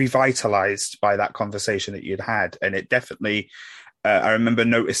revitalized by that conversation that you'd had. And it definitely, I remember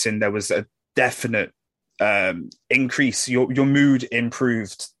noticing there was a definite increase. Your mood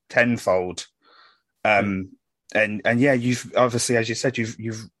improved tenfold. And yeah, you've obviously, as you said,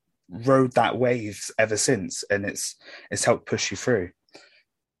 you've rode that wave ever since, and it's helped push you through.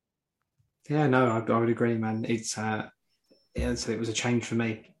 Yeah, no, I would agree, man. It was a change for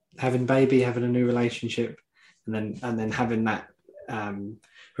me. Having baby, having a new relationship, and then having that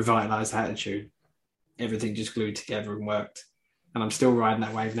revitalized attitude, everything just glued together and worked. And I'm still riding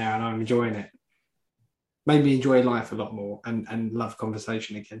that wave now, and I'm enjoying it. Made me enjoy life a lot more and love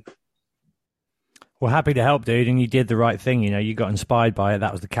conversation again. Well, happy to help, dude. And you did the right thing. You know, you got inspired by it.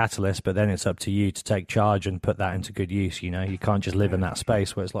 That was the catalyst. But then it's up to you to take charge and put that into good use. You know, you can't just live in that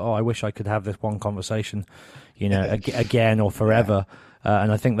space where it's like, oh, I wish I could have this one conversation, you know, again or forever.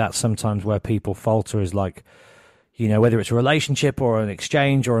 And I think that's sometimes where people falter, is like, you know, whether it's a relationship or an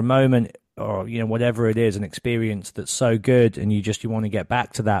exchange or a moment or, you know, whatever it is, an experience that's so good and you want to get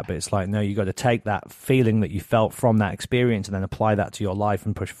back to that. But it's like, no, you got to take that feeling that you felt from that experience and then apply that to your life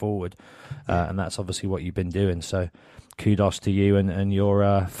and push forward. And that's obviously what you've been doing. So kudos to you and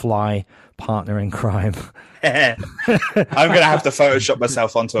your fly partner in crime. I'm going to have to Photoshop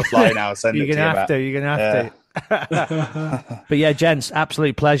myself onto a fly now. You're going to have to. But yeah, gents,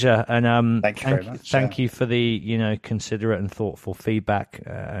 absolute pleasure, and thank you very much. Thank you for the, you know, considerate and thoughtful feedback,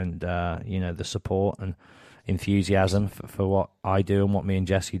 and you know, the support and enthusiasm for what I do and what me and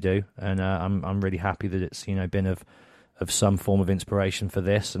Jesse do, and I'm really happy that it's, you know, been of some form of inspiration for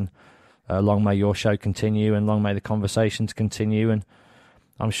this, and long may your show continue, and long may the conversations continue, and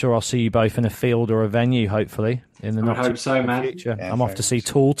I'm sure I'll see you both in a field or a venue, hopefully in the not too man. Future. Yeah, I'm off to see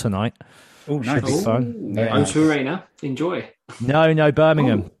Tool tonight. Oh, nice. Should be fun. Yeah. O2 Arena. Enjoy. No,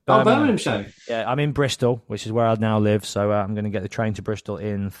 Birmingham. Birmingham show. Yeah, I'm in Bristol, which is where I now live. So I'm going to get the train to Bristol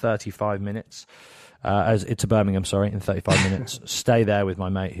in 35 minutes. To Birmingham, sorry, in 35 minutes. Stay there with my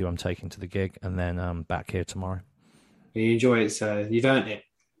mate who I'm taking to the gig, and then back here tomorrow. You enjoy it, so you've earned it.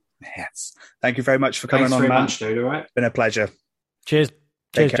 Yes. Thank you very much for coming on, Thanks very man. much, dude. All right. It's been a pleasure. Cheers.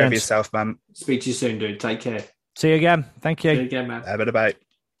 Take care gents. of yourself, man. Speak to you soon, dude. Take care. See you again. Thank you. See you again, man. Bye.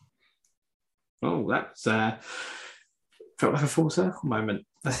 Oh, that's felt like a full circle moment.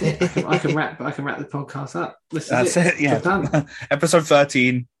 That's it. I can wrap the podcast up. That's it. Yeah. Done. Episode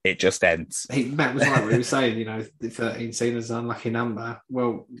 13. It just ends. Matt was right. We were saying, you know, the 13 seen as an unlucky number.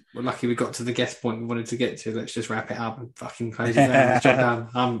 Well, we're lucky we got to the guest point we wanted to get to. Let's just wrap it up and fucking close it down. Job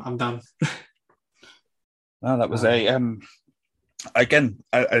done. I'm done. Well, that was again,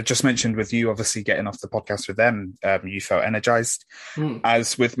 I just mentioned with you, obviously getting off the podcast with them, you felt energized.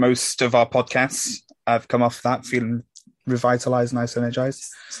 As with most of our podcasts, I've come off that feeling revitalized, nice, energized.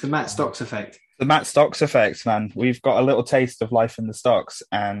 It's the Matt Stocks effect. The Matt Stocks effect, man. We've got a little taste of life in the stocks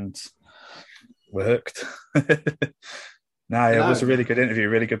and we're hooked. It was a really good interview,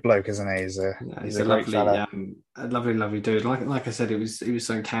 really good bloke, isn't he? He's a lovely, lovely dude. Like I said, he was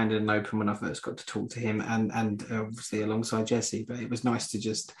so candid and open when I first got to talk to him, and obviously alongside Jesse. But it was nice to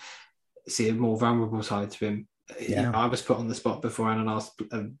just see a more vulnerable side to him. Yeah. You know, I was put on the spot before and asked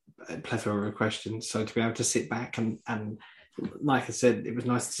a plethora of questions, so to be able to sit back and like I said, it was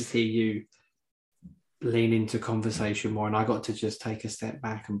nice to just hear you lean into conversation more, and I got to just take a step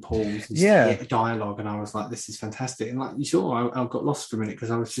back and pause and Yeah. hear dialogue, and I was like, this is fantastic. And like you saw, I got lost for a minute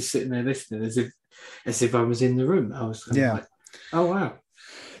because I was just sitting there listening as if I was in the room. I was kind of like, oh wow.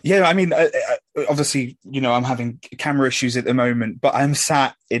 Yeah, I mean, obviously, I'm having camera issues at the moment, but I'm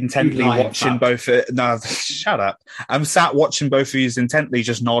sat intently watching both. No, shut up. I'm sat watching both of you intently,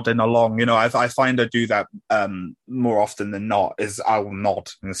 just nodding along. I find I do that more often than not. Is I will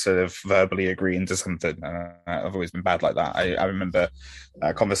nod instead of verbally agreeing to something. I've always been bad like that. I remember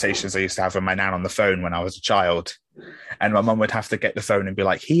conversations I used to have with my nan on the phone when I was a child, and my mum would have to get the phone and be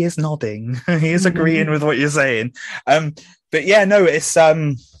like, "He is nodding. He is agreeing with what you're saying." But yeah, no, it's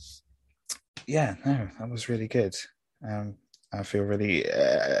that was really good. I feel really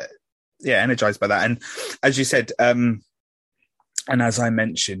energized by that. And as you said, and as I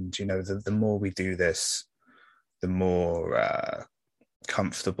mentioned, the more we do this, the more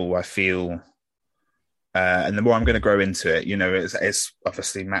comfortable I feel, and the more I'm going to grow into it. It's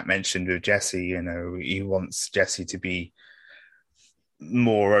obviously Matt mentioned with Jesse. He wants Jesse to be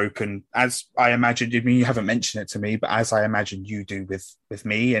more open, as I imagined. I mean, you haven't mentioned it to me, but as I imagine you do with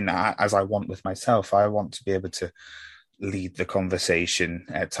me, and as I want with myself, I want to be able to lead the conversation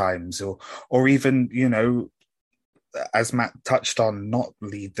at times, or even, as Matt touched on, not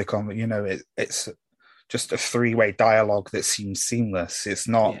lead the conversation. It's just a three-way dialogue that seems seamless. It's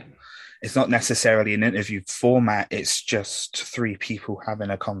not necessarily an interview format. It's just three people having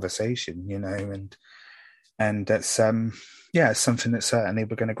a conversation, and that's it's something that certainly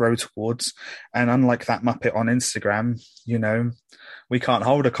we're going to grow towards. And unlike that Muppet on Instagram, we can't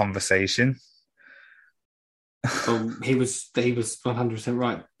hold a conversation. Well, he was 100%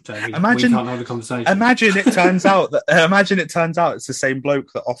 right. Jamie. Imagine, we can't hold a conversation. Imagine it turns out it's the same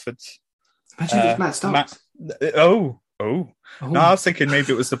bloke that offered. Imagine it's Matt Stokes. No, I was thinking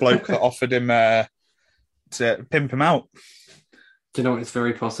maybe it was the bloke that offered him to pimp him out. Do you know what? It's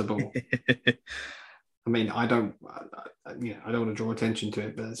very possible. I mean, I don't want to draw attention to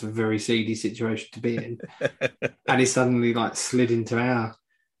it, but it's a very seedy situation to be in. And he suddenly slid into our.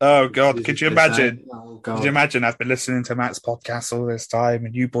 Oh God! Could you imagine? Oh, God. Could you imagine? I've been listening to Matt's podcast all this time,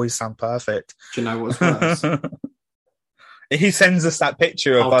 and you boys sound perfect. Do you know what's worse? He sends us that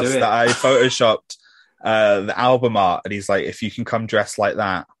picture of us that I photoshopped the album art, and he's like, "If you can come dressed like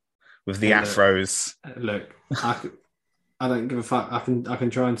that with the afros." Look, I don't give a fuck. I can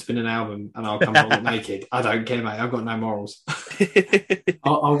try and spin an album and I'll come on naked. I don't care, mate. I've got no morals.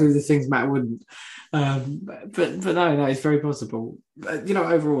 I'll do the things Matt wouldn't. But no, it's very possible.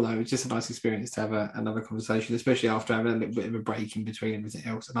 Overall though, it's just a nice experience to have another conversation, especially after having a little bit of a break in between everything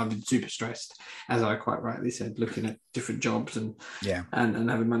else. And I've been super stressed, as I quite rightly said, looking at different jobs and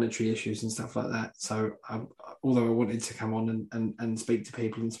having monetary issues and stuff like that. So although I wanted to come on and speak to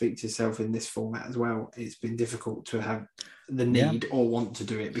people and speak to yourself in this format as well, it's been difficult to have the need or want to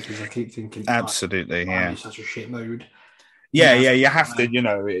do it because I keep thinking, absolutely, I'm in such a shit mood. You have to,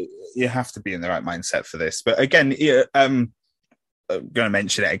 you have to be in the right mindset for this. But again, I'm going to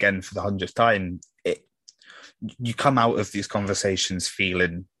mention it again for the 100th time. You come out of these conversations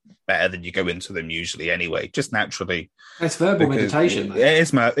feeling better than you go into them usually anyway, just naturally. It's verbal meditation. It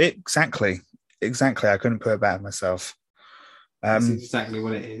is, exactly. I couldn't put it better myself. That's exactly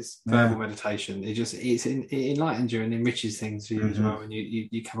what it is. Verbal meditation. It enlightens you and enriches things for you as well. And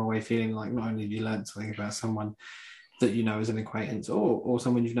you come away feeling like not only have you learned something about someone that you know as an acquaintance or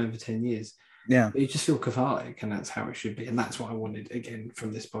someone you've known for 10 years. Yeah. But you just feel cathartic, and that's how it should be. And that's what I wanted again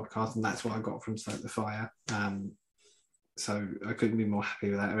from this podcast, and that's what I got from Stoke the Fire. So I couldn't be more happy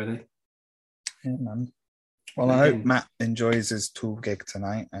with that, really. Yeah, man. Well, I hope Matt enjoys his tool gig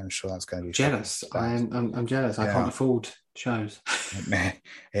tonight. I'm sure that's going to be jealous. I'm jealous. I can't afford shows.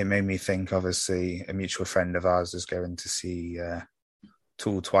 It made me think, obviously, a mutual friend of ours is going to see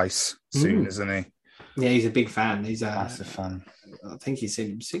Tool twice soon, isn't he? Yeah, he's a big fan. He's massive fan. I think he's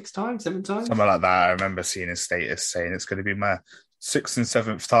seen him 6 times, 7 times. Something like that. I remember seeing his status saying it's going to be my 6th and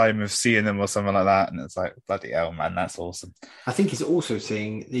 7th time of seeing them or something like that. And it's like, bloody hell, man, that's awesome. I think he's also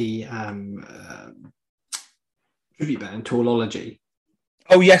seeing the tribute band, Toolology.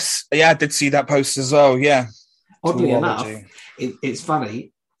 Oh, yes. Yeah, I did see that post as well, yeah. Oddly enough, it's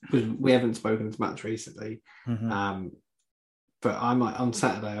funny, because we haven't spoken as much recently. But I might, on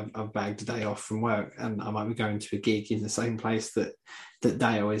Saturday, I've bagged a day off from work, and I might be going to a gig in the same place that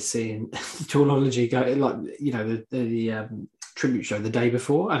Dale is seeing Toolology go, the tribute show the day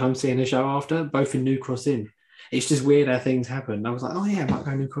before, and I'm seeing a show after, both in New Cross Inn. It's just weird how things happen. I was like, oh yeah, I might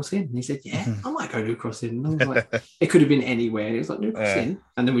go New Cross Inn. And he said, yeah, I might go New Cross Inn. And I was like, it could have been anywhere. And it was like, New Cross Inn.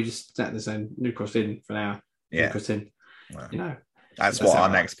 And then we just sat in the same New Cross Inn for an hour. New Cross Inn. Wow. That's what our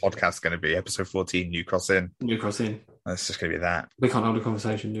next podcast is going to be. Episode 14, New Cross Inn. New Cross Inn. That's just going to be that. We can't hold a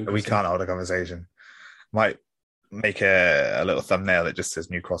conversation. We can't hold a conversation. Might make a little thumbnail that just says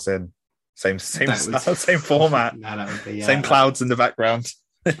New Cross Inn. Same format. No, that would be, same clouds in the background.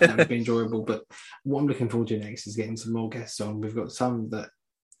 That would be enjoyable. But what I'm looking forward to next is getting some more guests on. We've got some that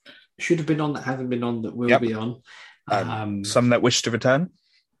should have been on that haven't been on that will be on. Some that wish to return.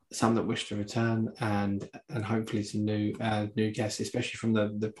 Some that wish to return, and hopefully some new guests, especially from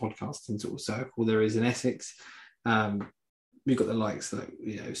the podcasting sort of circle there is in Essex. We've got the likes like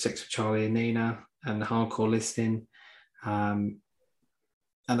Sex with Charlie and Nina and the Hardcore Listing. And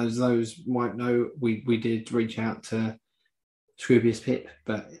as those might know, we did reach out to Scroobius Pip,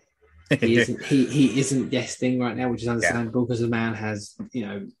 but he isn't guesting right now, which is understandable because the man has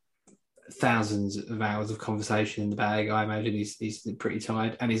thousands of hours of conversation in the bag. I imagine he's pretty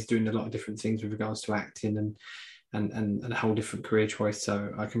tired, and he's doing a lot of different things with regards to acting and a whole different career choice.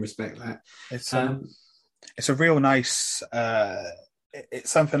 So I can respect that. It's a real nice.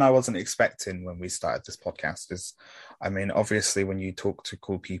 It's something I wasn't expecting when we started this podcast. Obviously, when you talk to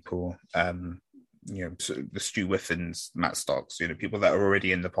cool people, the Stu Whiffins, Matt Stocks, people that are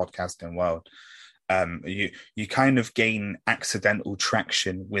already in the podcasting world, you kind of gain accidental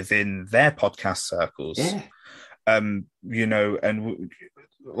traction within their podcast circles. Yeah. And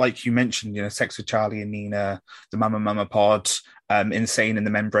like you mentioned, Sex with Charlie and Nina, the Mama Pod, Insane in the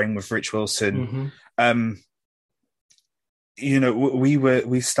Membrane with Rich Wilson. Mm-hmm.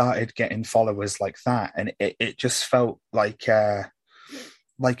 We started getting followers like that, and it just felt like a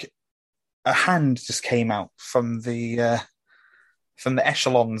hand just came out from the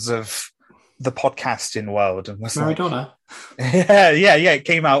echelons of the podcasting world, and was Maradona. Yeah, it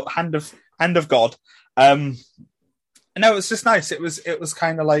came out, hand of God. No, it was just nice. It was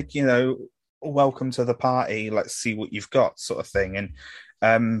kind of like, welcome to the party, let's see what you've got, sort of thing.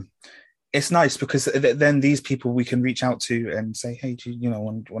 And it's nice because then these people we can reach out to and say, hey, do you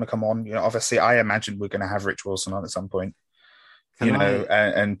want to come on? Obviously I imagine we're going to have Rich Wilson on at some point,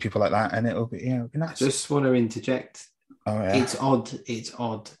 and people like that, and it'll be nice. I just want to interject. Oh, yeah. It's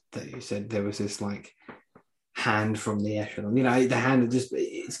odd that you said there was this like hand from the echelon. The hand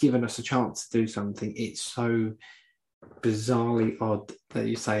it's given us a chance to do something. It's so bizarrely odd that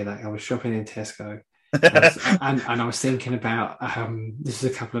you say that. I was shopping in Tesco and I was thinking about this is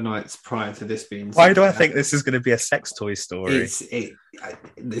a couple of nights prior to this being. Why do I think this is going to be a sex toy story?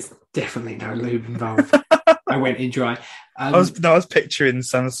 There's definitely no lube involved. I went in dry. I was picturing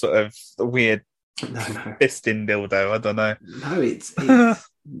some sort of weird no fisting dildo. I don't know. No, it's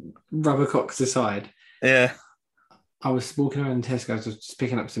rubber cocks aside. Yeah. I was walking around in Tesco, I was just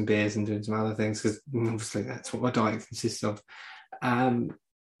picking up some beers and doing some other things because obviously that's what my diet consists of. And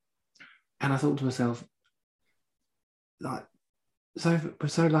I thought to myself, like, we're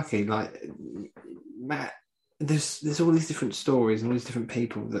so lucky. Like, Matt, there's all these different stories and all these different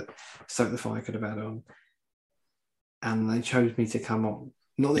people that Soak the Fire could have had on, and they chose me to come on.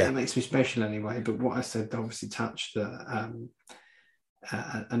 Not that it makes me special anyway, but what I said obviously touched a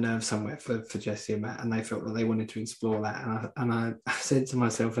nerve somewhere for Jesse and Matt, and they felt that they wanted to explore that. And I said to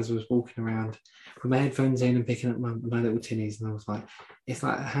myself as I was walking around with my headphones in and picking up my little tinnies, and I was like, it's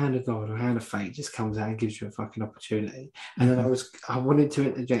like a hand of God or a hand of fate just comes out and gives you a fucking opportunity. And then I wanted to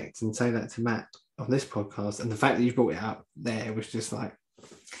interject and say that to Matt on this podcast, and the fact that you brought it up there was just like,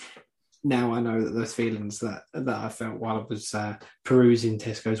 now I know that those feelings that I felt while I was perusing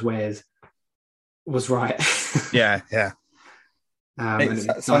Tesco's wares was right. Yeah.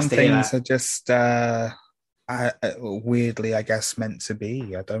 Some things are just weirdly, I guess, meant to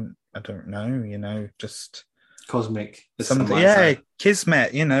be. I don't know, just cosmic. Something,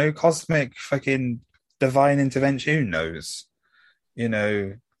 kismet, cosmic fucking divine intervention. Who knows?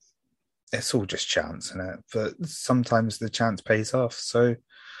 It's all just chance, isn't it? But sometimes the chance pays off. So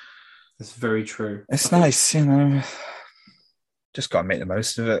that's very true. It's nice, just got to make the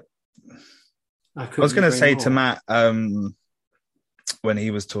most of it. I was going to say to Matt, when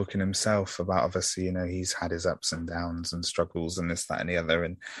he was talking himself about, obviously, he's had his ups and downs and struggles and this, that, and the other.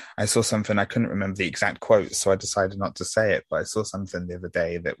 And I saw something, I couldn't remember the exact quote, so I decided not to say it, but I saw something the other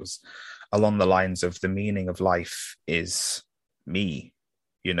day that was along the lines of the meaning of life is me.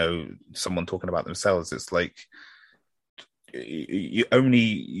 Someone talking about themselves. It's like,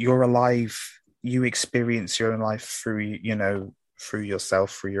 you're alive, you experience your own life through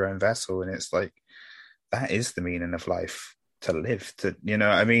yourself, through your own vessel. And it's like, that is the meaning of life. To live,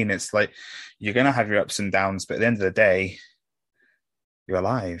 it's like you're gonna have your ups and downs, but at the end of the day, you're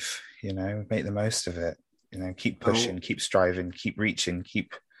alive. Make the most of it. Keep pushing, keep striving, keep reaching,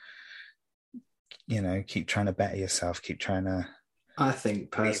 keep trying to better yourself, keep trying to I think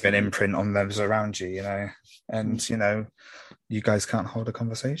leave personally, an imprint on those around you, and you guys can't hold a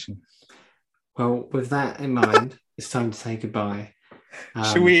conversation. well, with that in mind, it's time to say goodbye.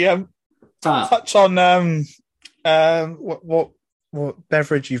 Should we touch on what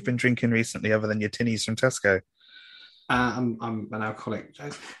beverage you've been drinking recently, other than your tinnies from Tesco? I'm an alcoholic,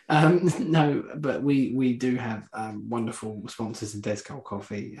 James. No, but we do have wonderful sponsors in Descol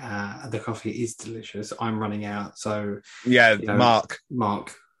Coffee. The coffee is delicious. I'm running out, so yeah, Mark,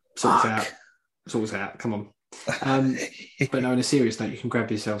 sorts out. Come on. But no, on a serious note, you can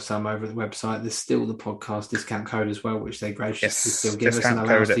grab yourself some over at the website. There's still the podcast discount code as well, which they graciously still give us and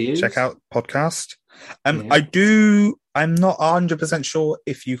allow us to use. Check out podcast. I'm not 100% sure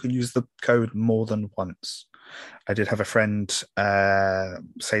if you can use the code more than once. I did have a friend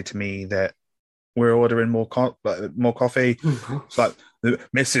say to me that we're ordering more coffee. It's like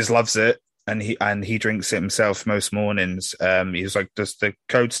Mrs. loves it, and he drinks it himself most mornings. He was like, "Does the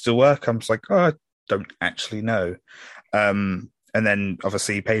code still work?" I was like, "Oh, I don't actually know." And then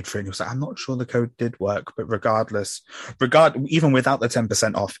obviously he paid for it. And he was like, "I'm not sure the code did work, but even without the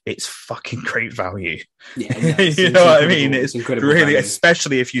 10% off, it's fucking great value." Yeah, you know what I mean? It's incredible really, value.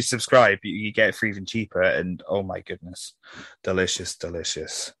 especially if you subscribe, you get it for even cheaper. And oh my goodness, delicious.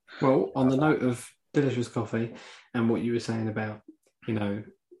 Well, on the note of delicious coffee and what you were saying about,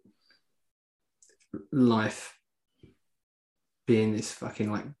 life being this fucking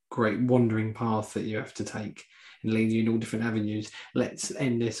like great wandering path that you have to take and lead you in all different avenues, let's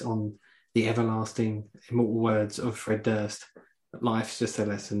end this on the everlasting immortal words of Fred Durst. Life's just a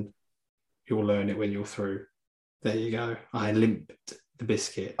lesson. You'll learn it when you're through. There you go. I limped the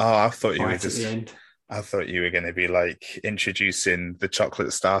biscuit. Oh, I thought you were at the end. I thought you were going to be like introducing the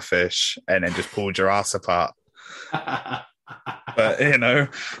chocolate starfish and then just pulled your ass apart. But,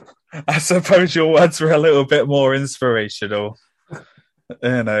 I suppose your words were a little bit more inspirational.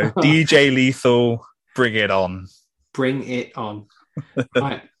 DJ Lethal, bring it on. Bring it on.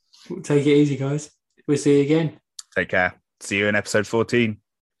 Right. Take it easy, guys. We'll see you again. Take care. See you in episode 14.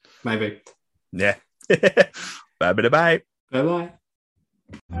 Maybe. Yeah. Bye-bye. Bye-bye.